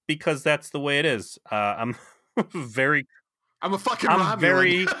 because that's the way it is. I'm I'm a fucking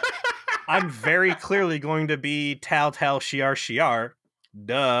Romulan. I'm very clearly going to be Tal Shiar Shiar.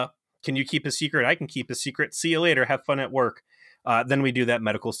 Duh. Can you keep a secret? I can keep a secret. See you later. Have fun at work. Then we do that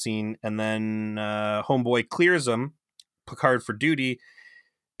medical scene, and then Homeboy clears him, Picard for duty,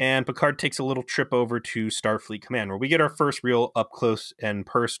 and Picard takes a little trip over to Starfleet Command, where we get our first real up close and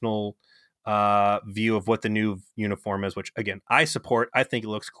personal view of what the new uniform is, which again, I support. I think it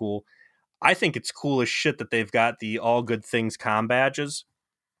looks cool. I think it's cool as shit that they've got the all good things comm badges,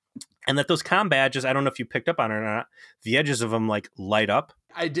 and that those comm badges, I don't know if you picked up on it or not, the edges of them like light up.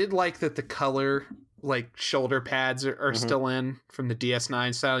 I did like that the color, like shoulder pads are still in from the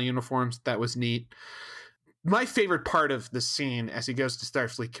DS9 style uniforms. That was neat. My favorite part of the scene as he goes to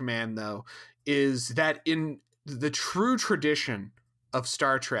Starfleet Command, though, is that in the true tradition of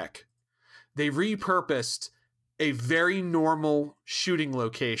Star Trek, they repurposed a very normal shooting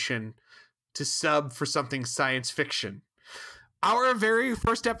location to sub for something science fiction. Our very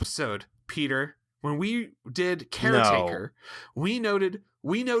first episode, Peter, when we did Caretaker, we noted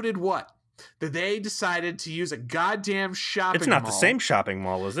what? That they decided to use a goddamn shopping mall. It's not the same shopping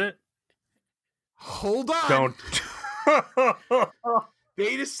mall, is it? Hold on. Don't.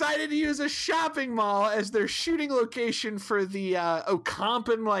 They decided to use a shopping mall as their shooting location for the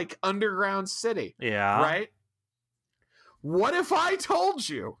Ocampan like underground city. Yeah. Right? What if I told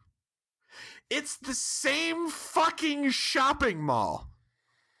you it's the same fucking shopping mall?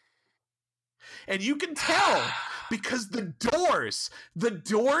 And you can tell because the doors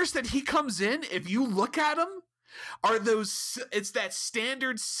that he comes in, if you look at them, are it's that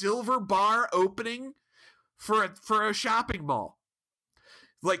standard silver bar opening for a shopping mall.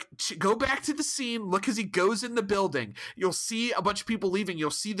 Like, go back to the scene, look as he goes in the building. You'll see a bunch of people leaving. You'll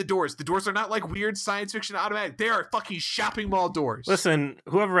see the doors. The doors are not like weird science fiction automatic. They are fucking shopping mall doors. Listen,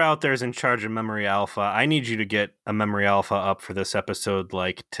 whoever out there is in charge of Memory Alpha, I need you to get a Memory Alpha up for this episode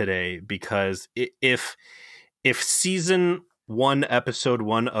like today, because if season 1, episode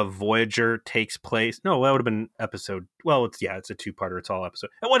 1 of Voyager takes place, no, that would have been episode, well, it's a 2-parter, it's all episode.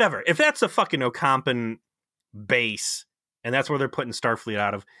 Whatever. If that's a fucking Ocampan base, and that's where they're putting Starfleet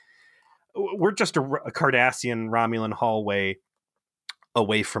out of, we're just a Cardassian Romulan hallway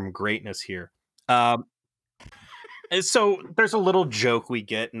away from greatness here. So there's a little joke we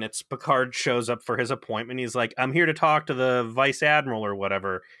get, and it's Picard shows up for his appointment. He's like, I'm here to talk to the Vice Admiral or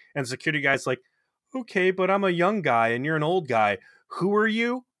whatever. And the security guy's like, okay, but I'm a young guy and you're an old guy. Who are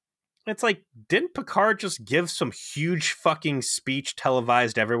you? It's like, didn't Picard just give some huge fucking speech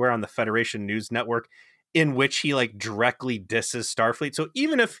televised everywhere on the Federation News Network in which he like directly disses Starfleet? So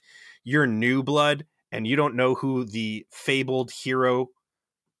even if you're new blood and you don't know who the fabled hero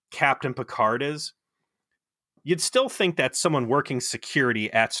Captain Picard is, you'd still think that someone working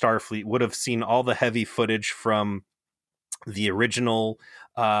security at Starfleet would have seen all the heavy footage from the original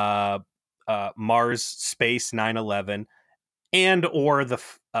Mars Space 9/11 and or the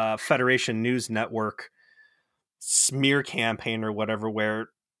Federation News Network smear campaign or whatever, where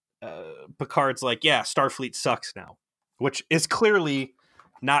Picard's like, yeah, Starfleet sucks now, which is clearly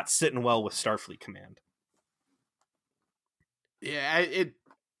not sitting well with Starfleet Command. Yeah,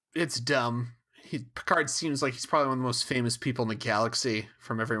 it's dumb. Picard seems like he's probably one of the most famous people in the galaxy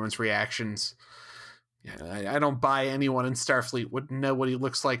from everyone's reactions. Yeah, I don't buy anyone in Starfleet would know what he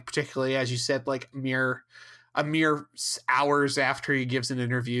looks like, particularly, as you said, like a mere hours after he gives an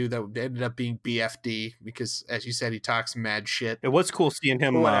interview that ended up being BFD, because, as you said, he talks mad shit. It was cool seeing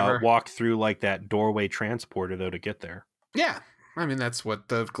him walk through like that doorway transporter, though, to get there. Yeah, I mean, that's what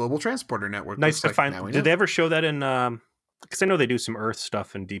the Global Transporter Network nice to like. find. Did they ever show that in... because I know they do some Earth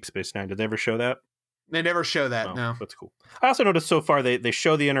stuff in Deep Space Nine. Did they ever show that? They never show that, no. That's cool. I also noticed so far they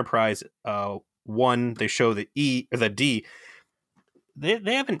show the Enterprise 1, they show the E, or the D.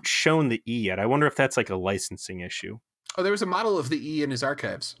 They haven't shown the E yet. I wonder if that's like a licensing issue. Oh, there was a model of the E in his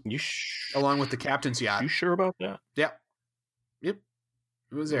archives. Along with the captain's yacht. You sure about that? Yep. It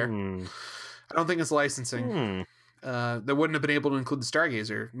was there. I don't think it's licensing. They wouldn't have been able to include the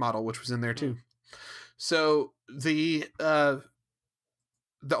Stargazer model, which was in there too. So the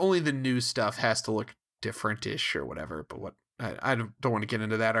only the new stuff has to look different-ish or whatever, but what I don't want to get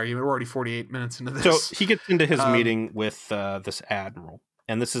into that argument. We're already 48 minutes into this. So he gets into his meeting with this admiral,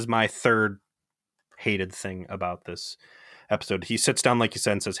 and this is my third hated thing about this episode. He sits down, like you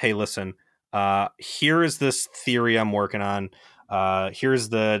said, and says, hey, listen, here is this theory I'm working on. Here's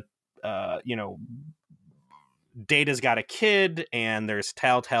the, Data's got a kid, and there's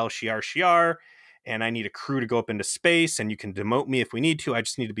Tal Shiar, and I need a crew to go up into space, and you can demote me if we need to. I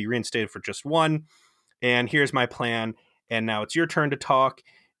just need to be reinstated for just one. And here's my plan. And now it's your turn to talk.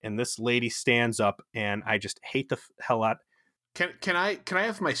 And this lady stands up, and I just hate the hell out. Can I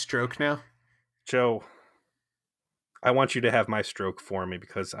have my stroke now? Joe, I want you to have my stroke for me,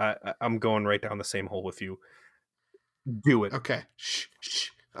 because I'm going right down the same hole with you. Do it. Okay. Shh.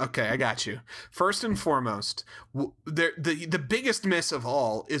 Okay, I got you. First and foremost, the biggest miss of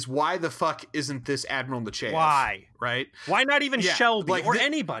all is why the fuck isn't this Admiral Nechayev? Why? Right? Why not even Shelby or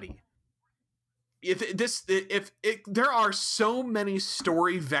anybody? If there are so many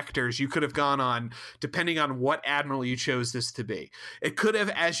story vectors you could have gone on depending on what admiral you chose this to be. It could have,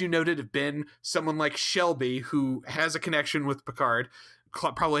 as you noted, have been someone like Shelby, who has a connection with Picard,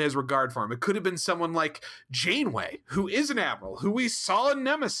 probably has regard for him. It could have been someone like Janeway, who is an admiral, who we saw in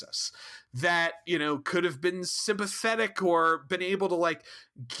Nemesis, that, could have been sympathetic or been able to like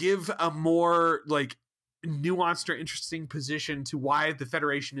give a more like nuanced or interesting position to why the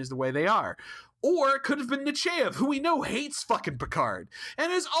Federation is the way they are. Or it could have been Nechayev, who we know hates fucking Picard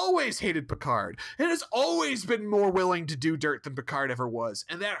and has always hated Picard and has always been more willing to do dirt than Picard ever was.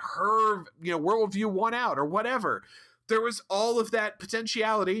 And that her, worldview won out or whatever. There was all of that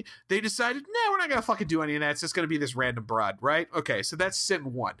potentiality. They decided, we're not going to fucking do any of that. It's just going to be this random broad, right? Okay, so that's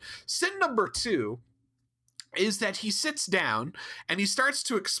sin one. Sin number two is that he sits down and he starts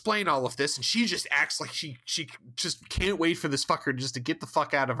to explain all of this, and she just acts like she just can't wait for this fucker just to get the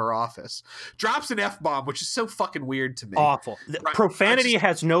fuck out of her office. Drops an F-bomb, which is so fucking weird to me. Awful. Profanity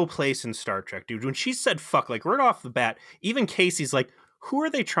has no place in Star Trek, dude. When she said fuck, like right off the bat, even Casey's like, who are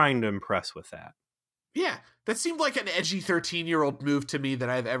they trying to impress with that? Yeah, that seemed like an edgy 13-year-old move to me that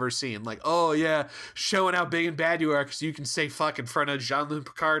I've ever seen. Like, oh yeah, showing how big and bad you are because you can say fuck in front of Jean-Luc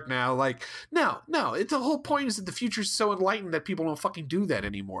Picard now. Like, no. The whole point is that the future's so enlightened that people don't fucking do that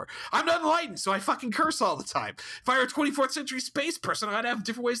anymore. I'm not enlightened, so I fucking curse all the time. If I were a 24th century space person, I'd have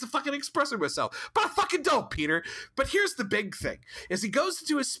different ways to fucking express myself. But I fucking don't, Peter. But here's the big thing, is he goes to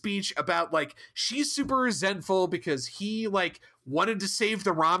do a speech about, like, she's super resentful because he, like, wanted to save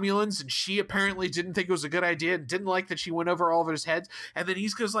the Romulans, and she apparently didn't think it was a good idea and didn't like that she went over all of his heads. And then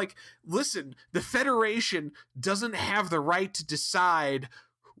he's goes like, listen, the Federation doesn't have the right to decide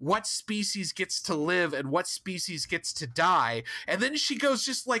what species gets to live and what species gets to die. And then she goes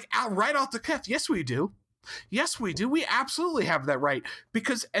just like out right off the cuff, yes we do. Yes, we do. We absolutely have that right.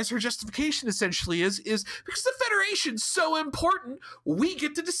 Because as her justification essentially is because the Federation's so important, we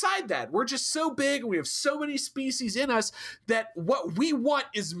get to decide that. We're just so big and we have so many species in us that what we want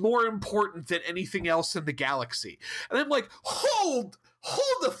is more important than anything else in the galaxy. And I'm like, hold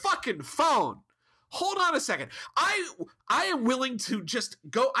the fucking phone. Hold on a second. I am willing to just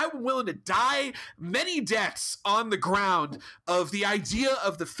go. I'm willing to die many deaths on the ground of the idea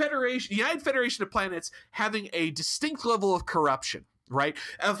of the Federation, United Federation of Planets, having a distinct level of corruption, right?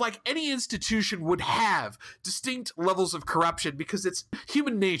 Of like any institution would have distinct levels of corruption because it's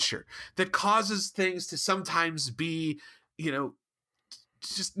human nature that causes things to sometimes be,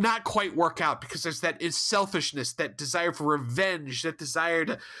 just not quite work out because there's that is selfishness, that desire for revenge, that desire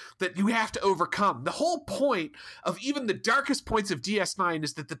that you have to overcome. The whole point of even the darkest points of DS9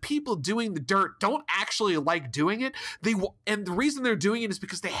 is that the people doing the dirt don't actually like doing it. And the reason they're doing it is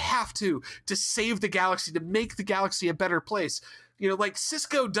because they have to save the galaxy, to make the galaxy a better place. Like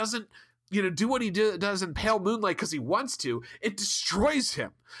Cisco doesn't, do what he does in Pale Moonlight because he wants to. It destroys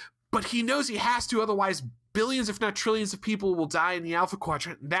him. But he knows he has to, otherwise billions, if not trillions of people will die in the Alpha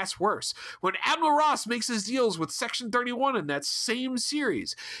Quadrant, and that's worse. When Admiral Ross makes his deals with Section 31 in that same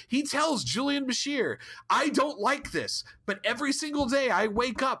series, he tells Julian Bashir, I don't like this, but every single day I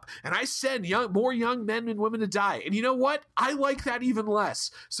wake up and I send more young men and women to die. And you know what? I like that even less.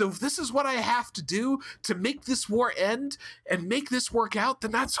 So if this is what I have to do to make this war end and make this work out,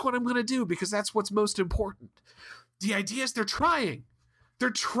 then that's what I'm going to do, because that's what's most important. The idea is they're trying. They're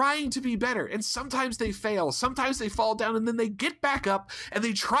trying to be better, and sometimes they fail. Sometimes they fall down, and then they get back up, and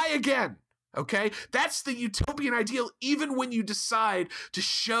they try again, okay? That's the utopian ideal, even when you decide to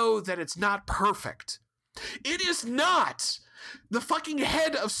show that it's not perfect. It is not the fucking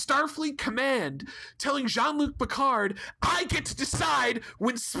head of Starfleet Command telling Jean-Luc Picard, I get to decide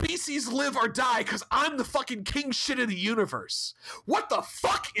when species live or die because I'm the fucking king shit of the universe. What the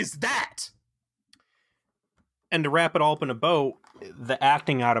fuck is that? And to wrap it all up in a bow, the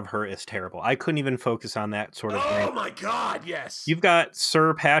acting out of her is terrible. I couldn't even focus on that sort of thing. Oh my God, yes. You've got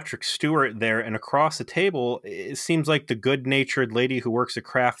Sir Patrick Stewart there, and across the table, it seems like the good-natured lady who works a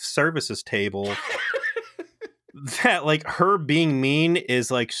craft services table. That, like, her being mean is,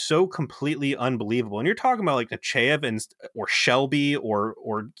 like, so completely unbelievable. And you're talking about, like, Nechayev or Shelby or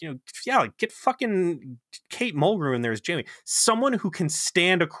like, get fucking Kate Mulgrew in there as Jamie. Someone who can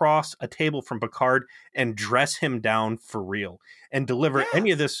stand across a table from Picard and dress him down for real and deliver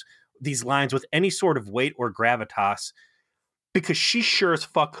any of these lines with any sort of weight or gravitas, because she sure as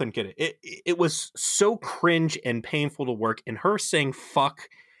fuck couldn't get it. It was so cringe and painful to work, and her saying fuck,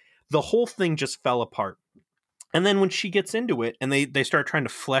 the whole thing just fell apart. And then when she gets into it and they start trying to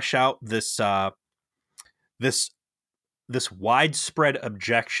flesh out this widespread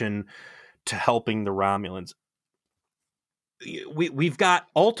objection to helping the Romulans, we've got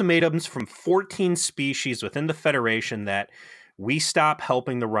ultimatums from 14 species within the Federation that we stop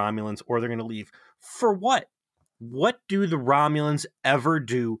helping the Romulans or they're going to leave. For what? What do the Romulans ever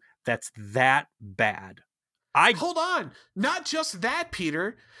do that's that bad? Hold on. Not just that,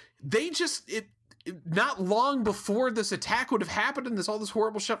 Peter. Not long before this attack would have happened and all this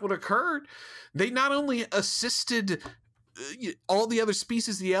horrible shit would have occurred, they not only assisted all the other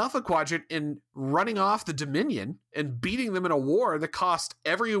species of the Alpha Quadrant in running off the Dominion and beating them in a war that cost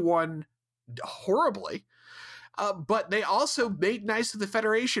everyone horribly, but they also made nice to the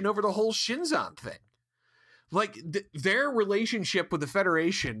Federation over the whole Shinzon thing. Like, their relationship with the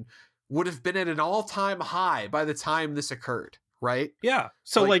Federation would have been at an all-time high by the time this occurred, right? Yeah.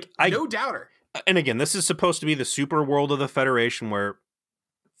 So, no doubter. And again, this is supposed to be the super world of the Federation where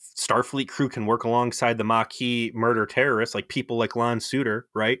Starfleet crew can work alongside the Maquis murder terrorists, like people like Lon Suter,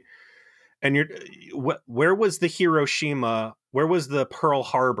 right? And where was the Hiroshima? Where was the Pearl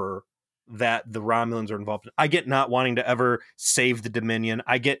Harbor that the Romulans are involved in? I get not wanting to ever save the Dominion.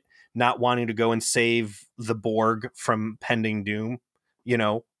 I get not wanting to go and save the Borg from pending doom,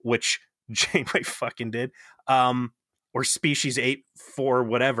 which Janeway fucking did. Or Species 8 for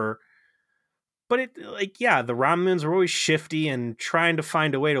whatever. But the Romulans are always shifty and trying to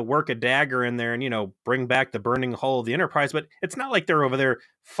find a way to work a dagger in there and, bring back the burning hull of the Enterprise. But it's not like they're over there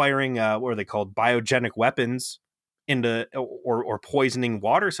firing, what are they called, biogenic weapons into or poisoning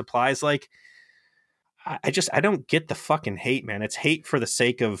water supplies. Like, I don't get the fucking hate, man. It's hate for the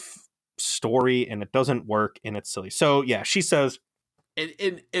sake of story, and it doesn't work, and it's silly. So, yeah, she says...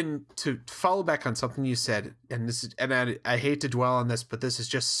 And to follow back on something you said, I hate to dwell on this, but this is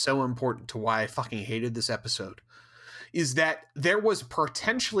just so important to why I fucking hated this episode, is that there was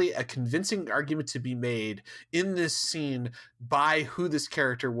potentially a convincing argument to be made in this scene by who this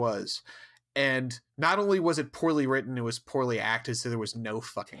character was. And not only was it poorly written, it was poorly acted, so there was no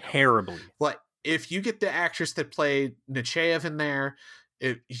fucking hope. Terribly. Like, if you get the actress that played Nechayev in there,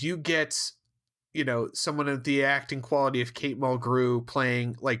 if you get, you know, someone of the acting quality of Kate Mulgrew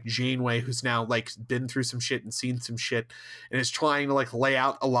playing like Janeway, who's now like been through some shit and seen some shit and is trying to like lay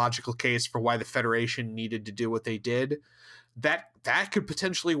out a logical case for why the Federation needed to do what they did, that could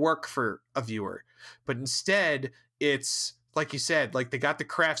potentially work for a viewer. But instead, it's like you said, like they got the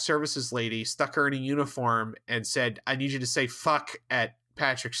craft services lady, stuck her in a uniform and said, I need you to say fuck at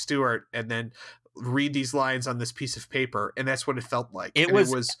Patrick Stewart and then read these lines on this piece of paper. And that's what it felt like. It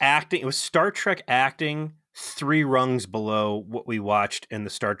was acting. It was Star Trek acting 3 rungs below what we watched in the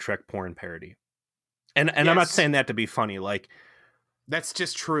Star Trek porn parody. And yes. I'm not saying that to be funny. Like, that's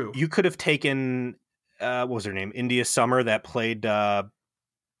just true. You could have taken, what was her name? India Summer, that played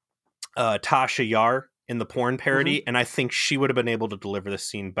Tasha Yar in the porn parody, and I think she would have been able to deliver the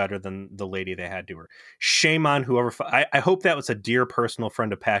scene better than the lady they had to her. Shame on whoever. I hope that was a dear personal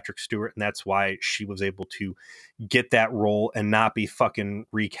friend of Patrick Stewart, and that's why she was able to get that role and not be fucking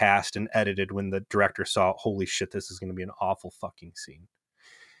recast and edited when the director saw, holy shit, this is going to be an awful fucking scene.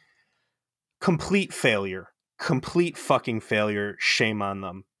 Complete failure. Complete fucking failure. Shame on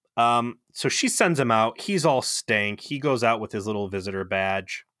them. So she sends him out. He's all stank. He goes out with his little visitor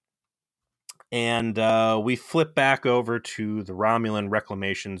badge. And we flip back over to the Romulan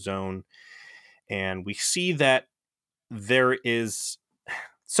reclamation zone, and we see that there is...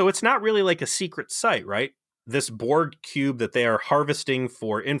 So it's not really like a secret site, right? This Borg cube that they are harvesting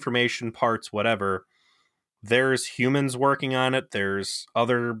for information parts, whatever, there's humans working on it. There's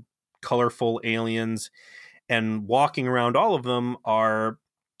other colorful aliens, and walking around all of them are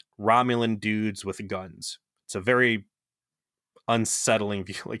Romulan dudes with guns. It's a very unsettling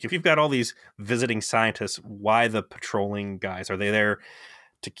view. Like, if you've got all these visiting scientists, why the patrolling guys? Are they there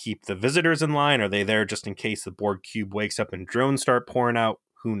to keep the visitors in line? Are they there just in case the Borg cube wakes up and drones start pouring out?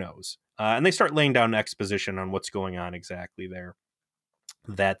 Who knows? And they start laying down exposition on what's going on exactly there.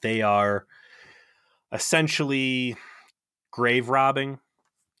 That they are essentially grave robbing,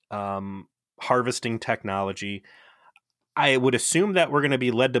 harvesting technology. I would assume that we're going to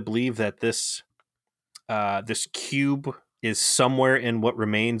be led to believe that this cube is somewhere in what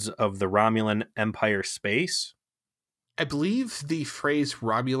remains of the Romulan Empire space. I believe the phrase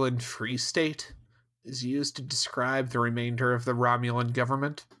Romulan Free State is used to describe the remainder of the Romulan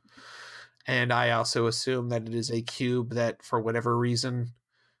government. And I also assume that it is a cube that, for whatever reason,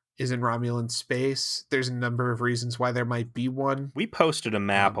 is in Romulan space. There's a number of reasons why there might be one. We posted a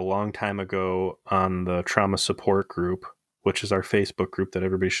map a long time ago on the Trauma Support Group, which is our Facebook group that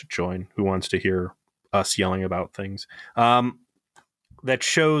everybody should join who wants to hear us yelling about things, that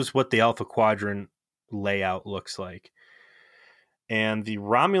shows what the Alpha Quadrant layout looks like. And the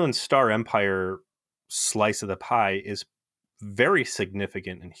Romulan Star Empire slice of the pie is very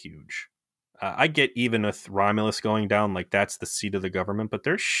significant and huge. I get even with Romulus going down, like that's the seat of the government, but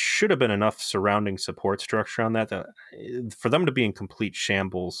there should have been enough surrounding support structure on that for them to be in complete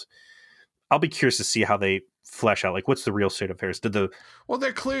shambles. I'll be curious to see how they flesh out, like, what's the real state of affairs? Well,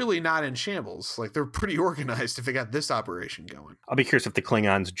 they're clearly not in shambles. Like, they're pretty organized if they got this operation going. I'll be curious if the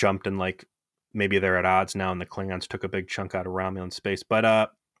Klingons jumped and, like, maybe they're at odds now and the Klingons took a big chunk out of Romulan space.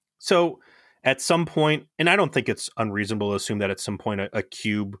 But so at some point, and I don't think it's unreasonable to assume that at some point a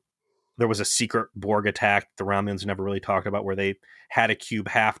cube, there was a secret Borg attack the Romulans never really talked about, where they had a cube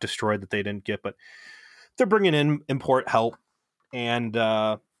half destroyed that they didn't get, but they're bringing in import help. And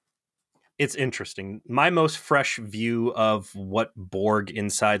it's interesting. My most fresh view of what Borg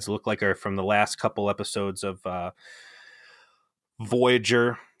insides look like are from the last couple episodes of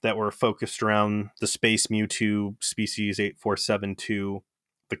Voyager that were focused around the Space Mewtwo species 8472,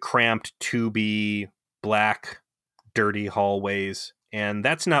 the cramped, tubey, black, dirty hallways. And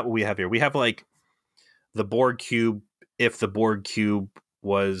that's not what we have here. We have like the Borg cube if the Borg cube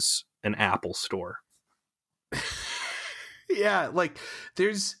was an Apple store. Yeah, like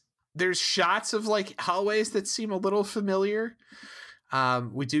there's shots of like hallways that seem a little familiar.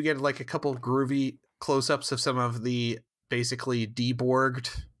 We do get like a couple groovy close-ups of some of the basically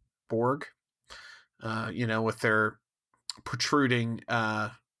deborged Borg, with their protruding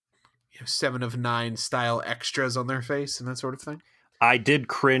 7 of 9 style extras on their face and that sort of thing. I did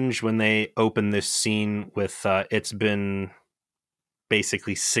cringe when they opened this scene with it's been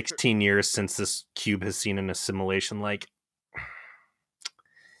basically 16 years since this cube has seen an assimilation. Like,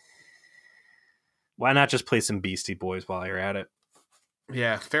 why not just play some Beastie Boys while you're at it?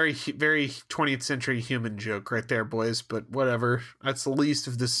 Yeah, very, very 20th century human joke right there, boys. But whatever. That's the least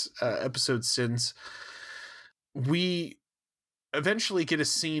of this episode's sins. We eventually get a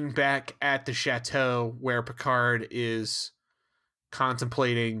scene back at the chateau where Picard is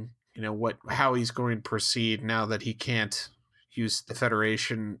contemplating, how he's going to proceed now that he can't use the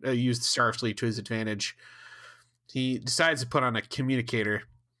Federation, use the Starfleet to his advantage. He decides to put on a communicator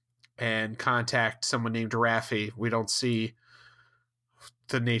and contact someone named Raffi. We don't see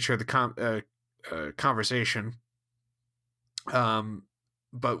the nature of the conversation.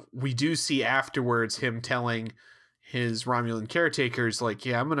 But we do see afterwards him telling his Romulan caretakers, like,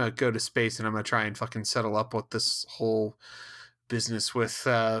 yeah, I'm going to go to space and I'm going to try and fucking settle up with this whole business with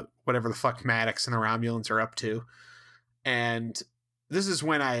whatever the fuck Maddox and the Romulans are up to. And this is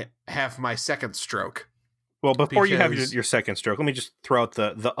when I have my second stroke. Well, before you have your second stroke, let me just throw out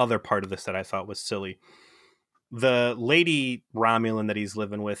the other part of this that I thought was silly. The lady Romulan that he's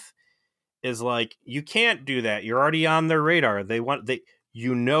living with is like, you can't do that. You're already on their radar.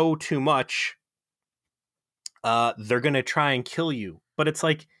 You know too much. They're going to try and kill you. But it's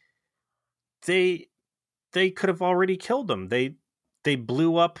like, they could have already killed him. They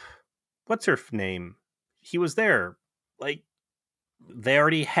blew up, what's her name? He was there. Like, they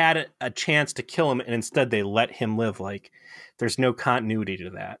already had a chance to kill him, and instead they let him live. Like, there's no continuity to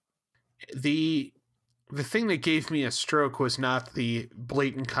that. The thing that gave me a stroke was not the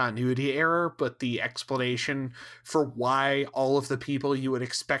blatant continuity error, but the explanation for why all of the people you would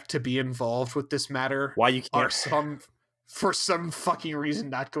expect to be involved with this matter why you can't are for some fucking reason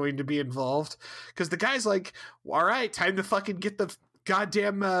not going to be involved. Because the guy's like, all right, time to fucking get the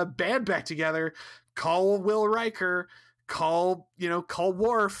goddamn band back together. Call Will Riker. Call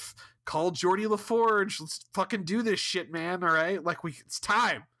Worf. Call Geordi LaForge. Let's fucking do this shit, man. All right? Like, it's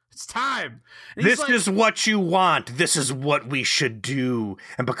time. It's time. This is what you want. This is what we should do.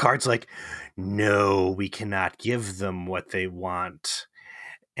 And Picard's like, no, we cannot give them what they want.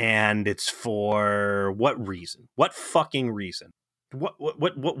 And it's for what reason? What fucking reason?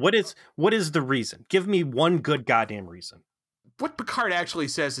 What is the reason? Give me one good goddamn reason. What Picard actually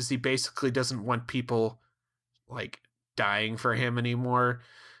says is he basically doesn't want people like dying for him anymore.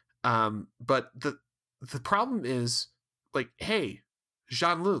 But the problem is, like, hey,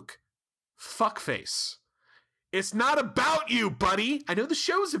 Jean-Luc, fuckface. It's not about you, buddy. I know the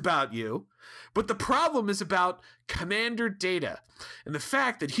show's about you, but the problem is about Commander Data and the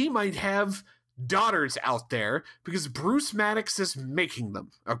fact that he might have daughters out there because Bruce Maddox is making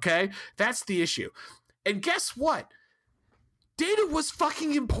them, okay? That's the issue. And guess what? Data was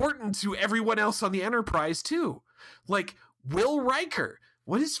fucking important to everyone else on the Enterprise, too. Like, Will Riker,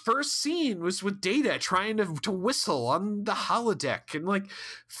 when his first scene was with Data trying to whistle on the holodeck and, like,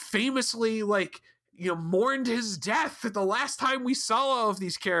 famously, like, mourned his death at the last time we saw all of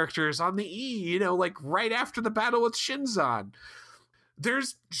these characters on the E, like right after the battle with Shinzon.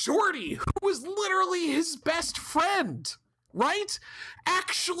 There's Geordi, who was literally his best friend, right?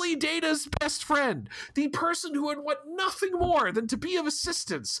 Actually Data's best friend. The person who would want nothing more than to be of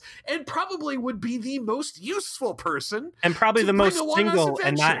assistance and probably would be the most useful person. And probably the most single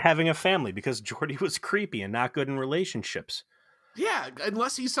and not having a family because Geordi was creepy and not good in relationships. Yeah,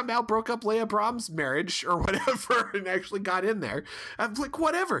 unless he somehow broke up Leia Brahm's marriage or whatever and actually got in there. I'm like,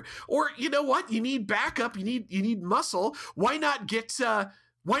 whatever. Or you know what? You need backup. You need muscle. Why not get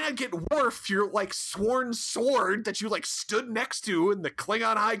Worf, your like sworn sword that you like stood next to in the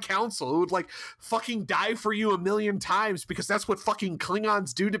Klingon High Council, who would like fucking die for you a million times because that's what fucking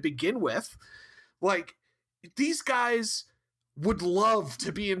Klingons do to begin with. Like, these guys would love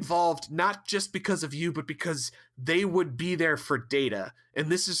to be involved, not just because of you, but because they would be there for Data.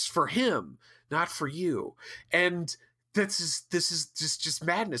 And this is for him, not for you. And this is just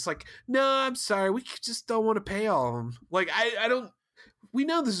madness. Like, no, I'm sorry. We just don't want to pay all of them. Like, I don't, we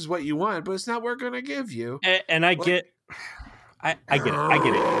know this is what you want, but it's not what we're going to give you. And I get it.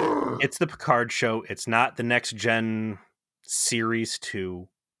 It's the Picard show. It's not the Next Gen Series 2.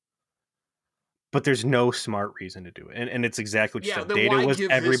 But there's no smart reason to do it. And it's exactly what you said. Data was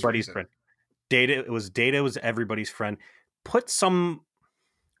everybody's friend. Data was everybody's friend. Put some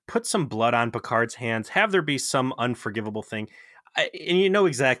blood on Picard's hands. Have there be some unforgivable thing. And you know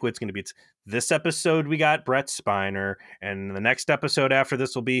exactly what it's going to be. It's this episode we got Brett Spiner, and the next episode after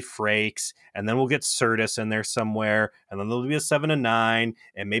this will be Frakes, and then we'll get Sirtis in there somewhere, and then there'll be a 7 and 9,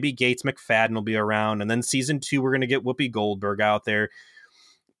 and maybe Gates McFadden will be around, and then season 2 we're going to get Whoopi Goldberg out there.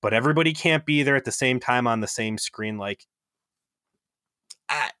 But everybody can't be there at the same time on the same screen. Like,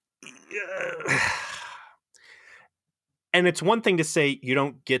 and it's one thing to say you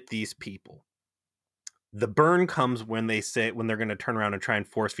don't get these people. The burn comes when they're going to turn around and try and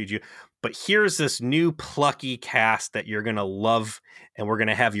force feed you. But here's this new plucky cast that you're going to love, and we're going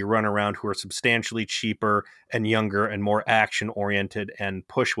to have you run around who are substantially cheaper and younger and more action oriented and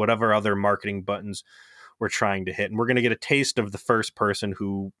push whatever other marketing buttons we're trying to hit. And we're going to get a taste of the first person,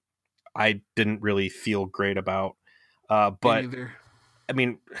 who I didn't really feel great about. But I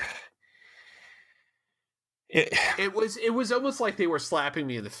mean, it was almost like they were slapping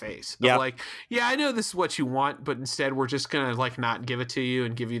me in the face. Yeah. Like, yeah, I know this is what you want, but instead we're just gonna like not give it to you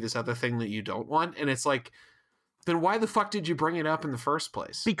and give you this other thing that you don't want. And it's like, then why the fuck did you bring it up in the first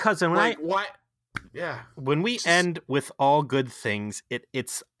place? Because when we end with all good things,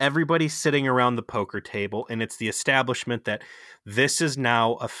 it's everybody sitting around the poker table, and it's the establishment that this is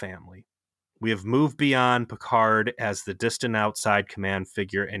now a family. We have moved beyond Picard as the distant outside command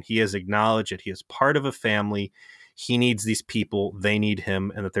figure, and he has acknowledged that he is part of a family. He needs these people, they need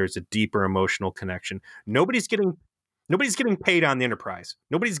him, and that there's a deeper emotional connection. Nobody's getting paid on the Enterprise.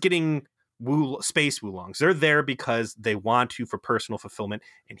 Nobody's getting space Wulongs. They're there because they want to, for personal fulfillment,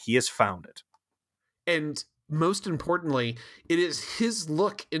 and he has found it. And most importantly, it is his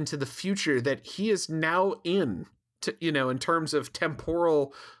look into the future that he is now in, in terms of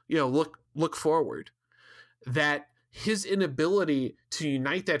temporal, look forward, that his inability to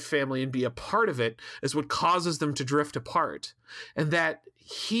unite that family and be a part of it is what causes them to drift apart, and that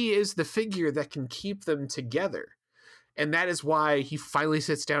he is the figure that can keep them together. And that is why he finally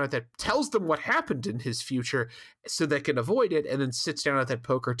sits down tells them what happened in his future so they can avoid it, and then sits down at that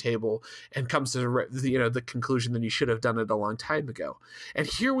poker table and comes to the conclusion that he should have done it a long time ago. And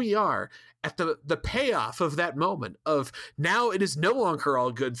here we are at the payoff of that moment of, now it is no longer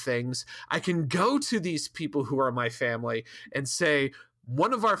all good things. I can go to these people who are my family and say,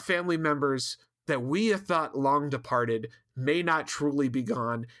 one of our family members that we have thought long departed may not truly be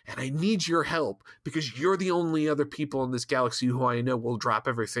gone, and I need your help because you're the only other people in this galaxy who I know will drop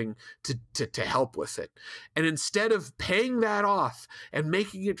everything to help with it. And instead of paying that off and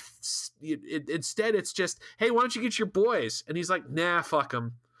making it instead it's just, hey, why don't you get your boys? And he's like, nah, fuck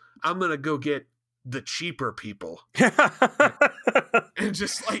them. I'm gonna go get the cheaper people. And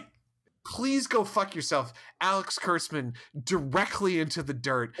just like, please go fuck yourself, Alex Kurtzman, directly into the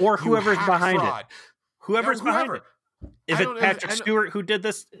dirt. Or whoever's behind it. Whoever's behind it. If it's Patrick Stewart who did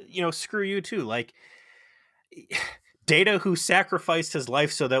this, screw you too. Like, Data, who sacrificed his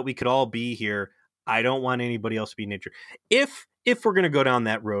life so that we could all be here. I don't want anybody else to be in nature. If we're going to go down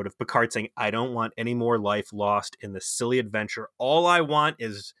that road of Picard saying, I don't want any more life lost in this silly adventure, all I want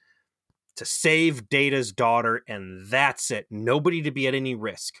is to save Data's daughter, and that's it. Nobody to be at any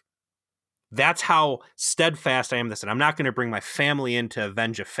risk. That's how steadfast I am this. And I'm not going to bring my family in to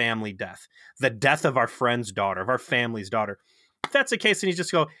avenge a family death. The death of our friend's daughter, of our family's daughter. If that's the case, then you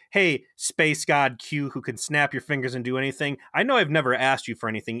just go, hey, space god Q, who can snap your fingers and do anything. I know I've never asked you for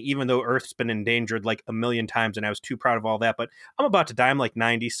anything, even though Earth's been endangered like a million times and I was too proud of all that. But I'm about to die. I'm like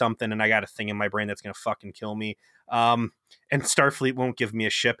 90 something and I got a thing in my brain that's going to fucking kill me. And Starfleet won't give me a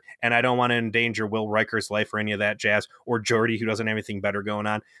ship. And I don't want to endanger Will Riker's life or any of that jazz, or Geordi, who doesn't have anything better going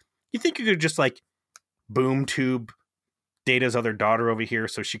on. You think you could just like boom tube Data's other daughter over here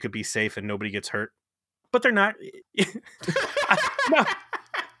so she could be safe and nobody gets hurt? But they're not.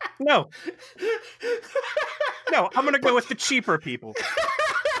 No. I'm gonna go with the cheaper people.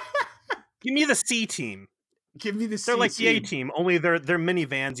 Give me the C team. Give me the C team. They're like the A team, only their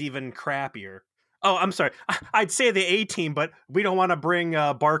minivans even crappier. Oh, I'm sorry. I'd say the A team, but we don't want to bring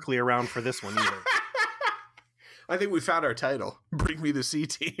Barclay around for this one either. I think we found our title. Bring me the C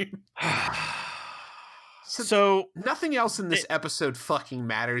team. So nothing else in this episode fucking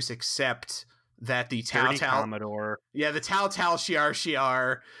matters except that the Tal Commodore. Yeah, the Tal Shiar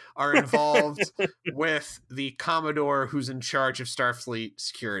Shiar are involved with the Commodore who's in charge of Starfleet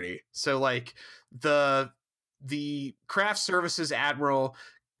security. So like the craft services admiral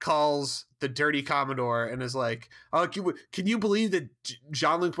calls the dirty Commodore and is like, oh, can you believe that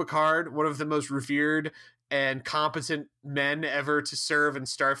Jean-Luc Picard, one of the most revered and competent men ever to serve in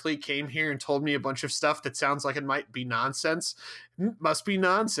Starfleet, came here and told me a bunch of stuff that sounds like it might be nonsense? Must be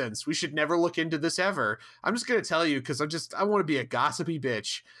nonsense. We should never look into this ever. I'm just going to tell you because I want to be a gossipy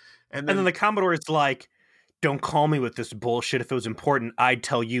bitch. And then the Commodore is like, don't call me with this bullshit. If it was important, I'd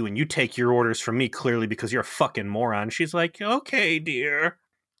tell you, and you take your orders from me clearly because you're a fucking moron. She's like, okay, dear.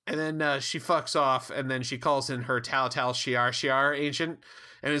 And then she fucks off, and then she calls in her Tal Shiar Shiar agent,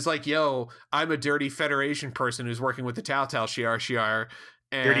 and is like, yo, I'm a dirty Federation person who's working with the Tal Shiar Shiar.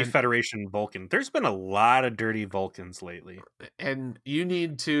 And dirty Federation Vulcan. There's been a lot of dirty Vulcans lately. And you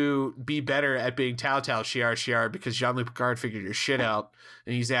need to be better at being Tal Shiar Shiar because Jean-Luc Picard figured your shit out,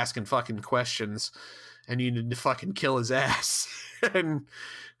 and he's asking fucking questions. and you need to fucking kill his ass.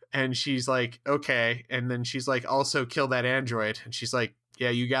 and she's like, okay. And then she's like, also kill that android. And she's like, yeah,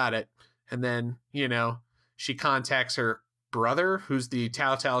 you got it. And then, she contacts her brother, who's the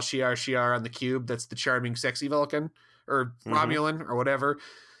Tao Shiar Shiar on the cube. That's the charming, sexy Vulcan or Romulan or whatever.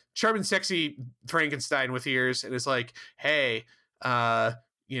 Charming, sexy Frankenstein with ears. And is like, hey, how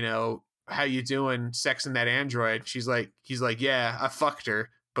you doing sexing that android? He's like, yeah, I fucked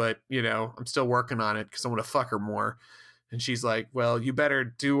her, but I'm still working on it because I want to fuck her more. And she's like, well, you better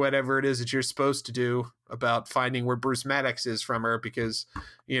do whatever it is that you're supposed to do about finding where Bruce Maddox is from her, because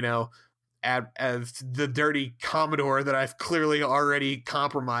as the dirty Commodore that I've clearly already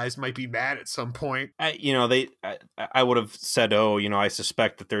compromised might be mad at some point. I would have said, I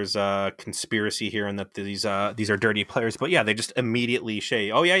suspect that there's a conspiracy here and that these are dirty players. But yeah, they just immediately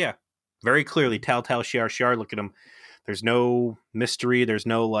say, oh yeah, very clearly, Tal Shiar Shiar. Look at him. There's no mystery. There's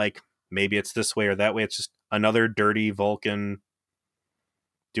no like maybe it's this way or that way. It's just another dirty Vulcan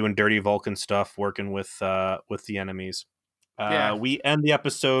doing dirty Vulcan stuff, working with the enemies. We end the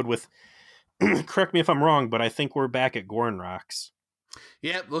episode with. Correct me if I'm wrong, but I think we're back at Gorn Rocks.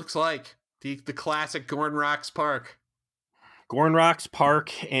 Yeah, looks like the classic Gorn Rocks Park. Gorn Rocks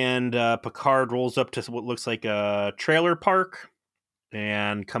Park, and Picard rolls up to what looks like a trailer park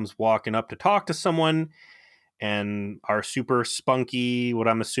and comes walking up to talk to someone. And our super spunky, what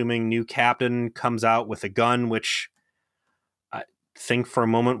I'm assuming, new captain comes out with a gun, which I think for a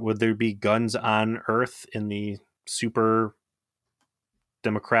moment, would there be guns on Earth in the super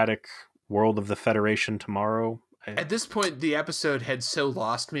democratic world of the Federation tomorrow? At this point, the episode had so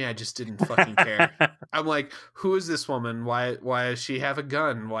lost me, I just didn't fucking care. I'm like, who is this woman? Why does she have a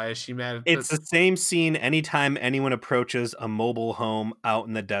gun? Why is she mad at It's the same scene anytime anyone approaches a mobile home out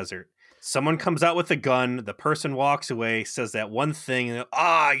in the desert. Someone comes out with a gun, the person walks away, says that one thing,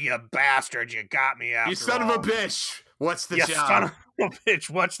 and you bastard, you got me after all. You son of a bitch! What's the job? Son of a bitch,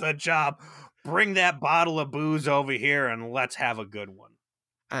 what's the job? Bring that bottle of booze over here and let's have a good one.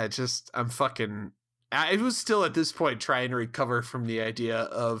 I was still at this point trying to recover from the idea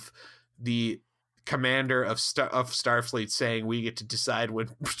of the commander of Starfleet saying we get to decide when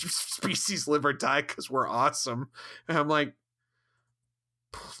species live or die because we're awesome. And I'm like,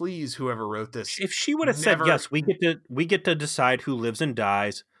 please, whoever wrote this, if she would have said yes, we get to decide who lives and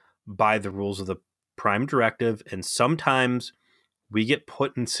dies by the rules of the Prime Directive, and sometimes we get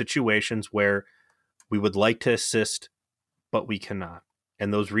put in situations where we would like to assist, but we cannot.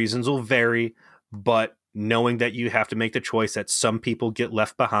 And those reasons will vary, but knowing that you have to make the choice that some people get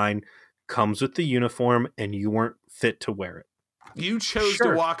left behind comes with the uniform and you weren't fit to wear it. You chose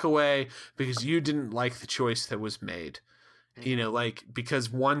to walk away because you didn't like the choice that was made.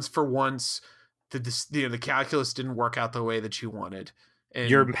 Because once the calculus didn't work out the way that you wanted. And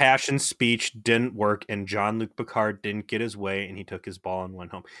your impassioned speech didn't work, and Jean-Luc Picard didn't get his way, and he took his ball and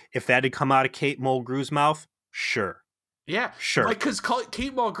went home. If that had come out of Kate Mulgrew's mouth, sure. Yeah, sure. Like, because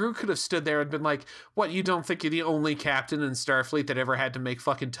Kate Mulgrew could have stood there and been like, what, you don't think you're the only captain in Starfleet that ever had to make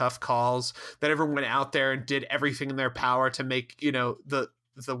fucking tough calls, that ever went out there and did everything in their power to make, the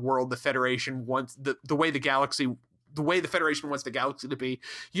world, the Federation wants, the way the Federation wants the galaxy to be.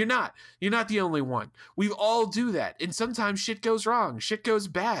 You're not the only one. We all do that. And sometimes shit goes wrong. Shit goes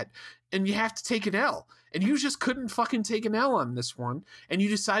bad. And you have to take an L. And you just couldn't fucking take an L on this one. And you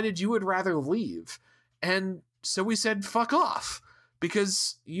decided you would rather leave. And so we said, fuck off,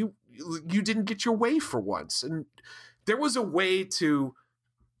 because you didn't get your way for once. And there was a way to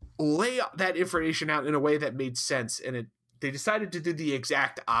lay that information out in a way that made sense. And they decided to do the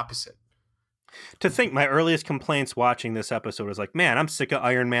exact opposite. To think my earliest complaints watching this episode was like, man, I'm sick of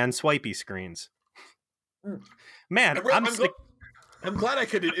Iron Man swipey screens. Man, I'm sick. I'm glad I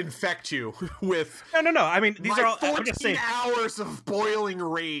could infect you with. No. I mean, these are all 14 hours of boiling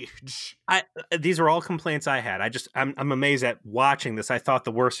rage. These are all complaints I had. I'm amazed at watching this. I thought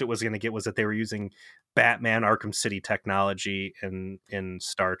the worst it was going to get was that they were using Batman Arkham City technology in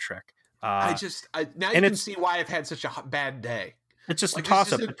Star Trek. Now you can see why I've had such a bad day. It's just a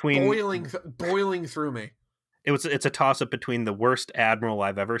toss up between boiling through me. It's a toss up between the worst admiral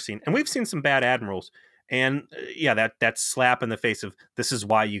I've ever seen, and we've seen some bad admirals. And that slap in the face of this is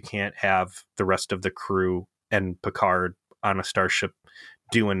why you can't have the rest of the crew and Picard on a starship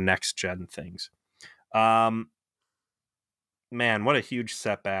doing next gen things. Man, what a huge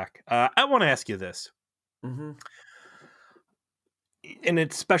setback. I want to ask you this. Mm-hmm. And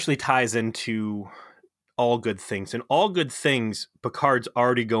it especially ties into All Good Things. And All Good Things, Picard's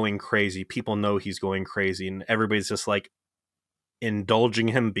already going crazy. People know he's going crazy. And everybody's just like indulging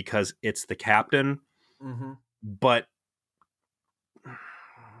him because it's the captain. Mm-hmm. But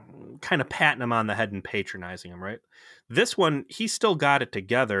kind of patting him on the head and patronizing him, right? This one, he still got it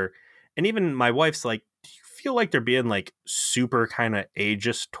together. And even my wife's like, do you feel like they're being like super kind of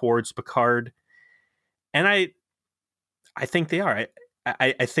ageist towards Picard? And I think they are.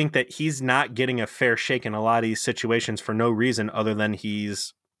 I think that he's not getting a fair shake in a lot of these situations for no reason other than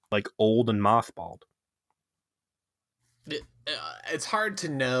he's like old and mothballed. It's hard to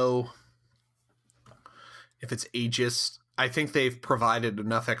know if it's ageist. I think they've provided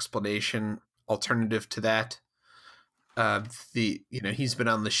enough explanation alternative to that. He's been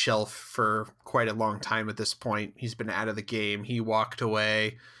on the shelf for quite a long time at this point. He's been out of the game. He walked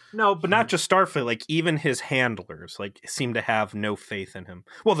away. No, but not just Starfleet. Like even his handlers, like seem to have no faith in him.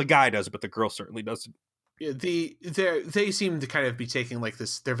 Well, the guy does, but the girl certainly doesn't. They seem to kind of be taking like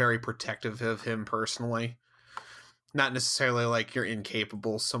this. They're very protective of him personally, not necessarily like you're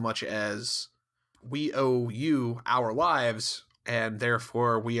incapable so much as we owe you our lives, and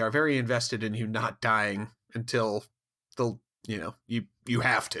therefore we are very invested in you not dying until you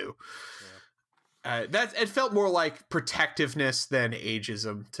have to. Yeah. That it felt more like protectiveness than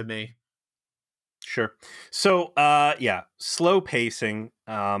ageism to me. Sure. So, slow pacing.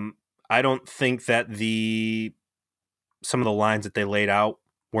 I don't think that some of the lines that they laid out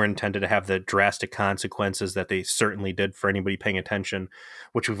were intended to have the drastic consequences that they certainly did for anybody paying attention,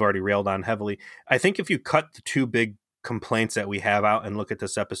 which we've already railed on heavily. I think if you cut the two big complaints that we have out and look at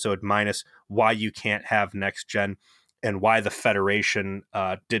this episode minus why you can't have Next Gen and why the Federation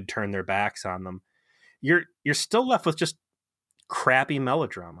did turn their backs on them, you're still left with just crappy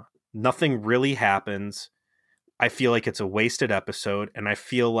melodrama. Nothing really happens. I feel like it's a wasted episode, and I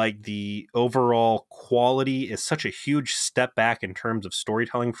feel like the overall quality is such a huge step back in terms of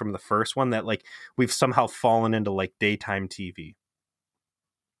storytelling from the first one that like we've somehow fallen into like daytime TV.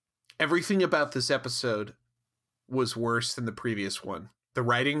 Everything about this episode was worse than the previous one. The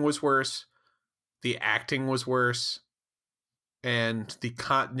writing was worse, the acting was worse, and the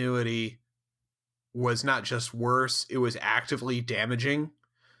continuity was not just worse, it was actively damaging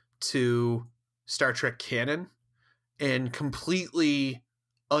to Star Trek canon and completely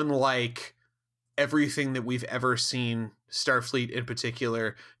unlike everything that we've ever seen Starfleet in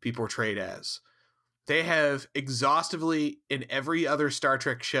particular be portrayed as. They have exhaustively, in every other Star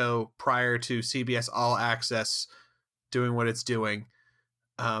Trek show prior to CBS All Access doing what it's doing,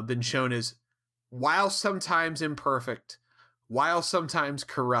 been shown as, while sometimes imperfect, while sometimes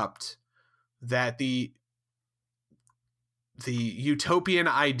corrupt, that the utopian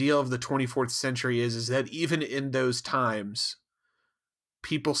ideal of the 24th century is that even in those times,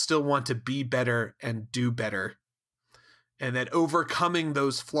 people still want to be better and do better. And that overcoming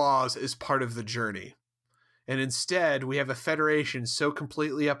those flaws is part of the journey. And instead, we have a Federation so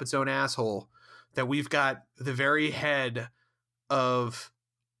completely up its own asshole that we've got the very head of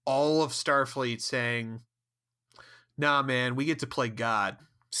all of Starfleet saying, nah, man, we get to play God.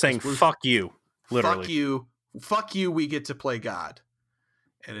 Saying, fuck you. Literally. Fuck you, we get to play God.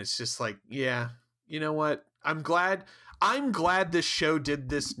 And it's just like, yeah, you know what? I'm glad this show did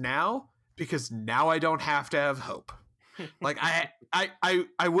this now, because now I don't have to have hope. Like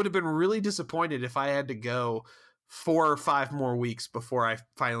I would have been really disappointed if I had to go 4 or 5 more weeks before I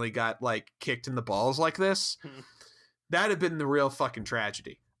finally got like kicked in the balls like this. That'd have been the real fucking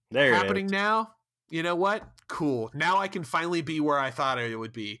tragedy. There happening now. You know what? Cool. Now I can finally be where I thought I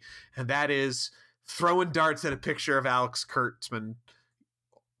would be. And that is throwing darts at a picture of Alex Kurtzman,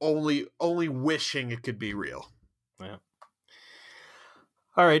 only wishing it could be real. Yeah.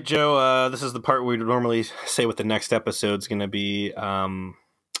 All right, Joe, this is the part we would normally say what the next episode's going to be. I'm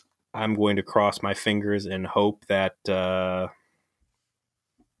going to cross my fingers and hope that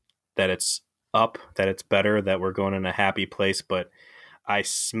it's up, that it's better, that we're going in a happy place, but I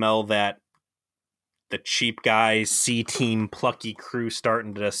smell that the cheap guys, C-team, plucky crew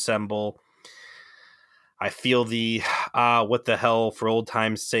starting to assemble. I feel the, what the hell, for old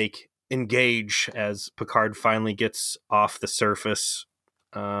time's sake, engage as Picard finally gets off the surface.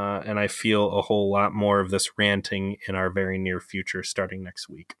 And I feel a whole lot more of this ranting in our very near future starting next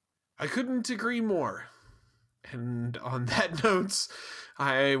week. I couldn't agree more. And on that note,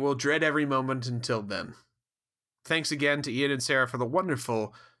 I will dread every moment until then. Thanks again to Ian and Sarah for the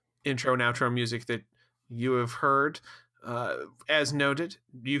wonderful intro and outro music that you have heard. As noted,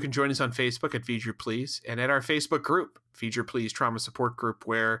 you can join us on Facebook at Feed Your Please, and at our Facebook group, Feed Your Please Trauma Support Group,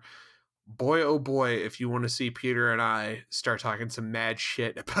 where, boy oh boy, if you want to see Peter and I start talking some mad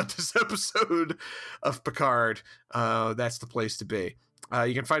shit about this episode of Picard, that's the place to be.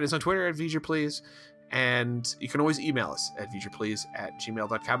 You can find us on Twitter at Feed Your Please, and you can always email us at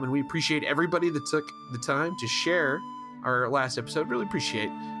feedyourplease@gmail.com, and we appreciate everybody that took the time to share our last episode. Really appreciate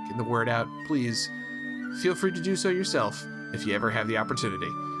getting the word out, please feel free to do so yourself if you ever have the opportunity.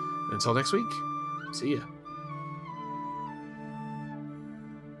 And until next week, see ya.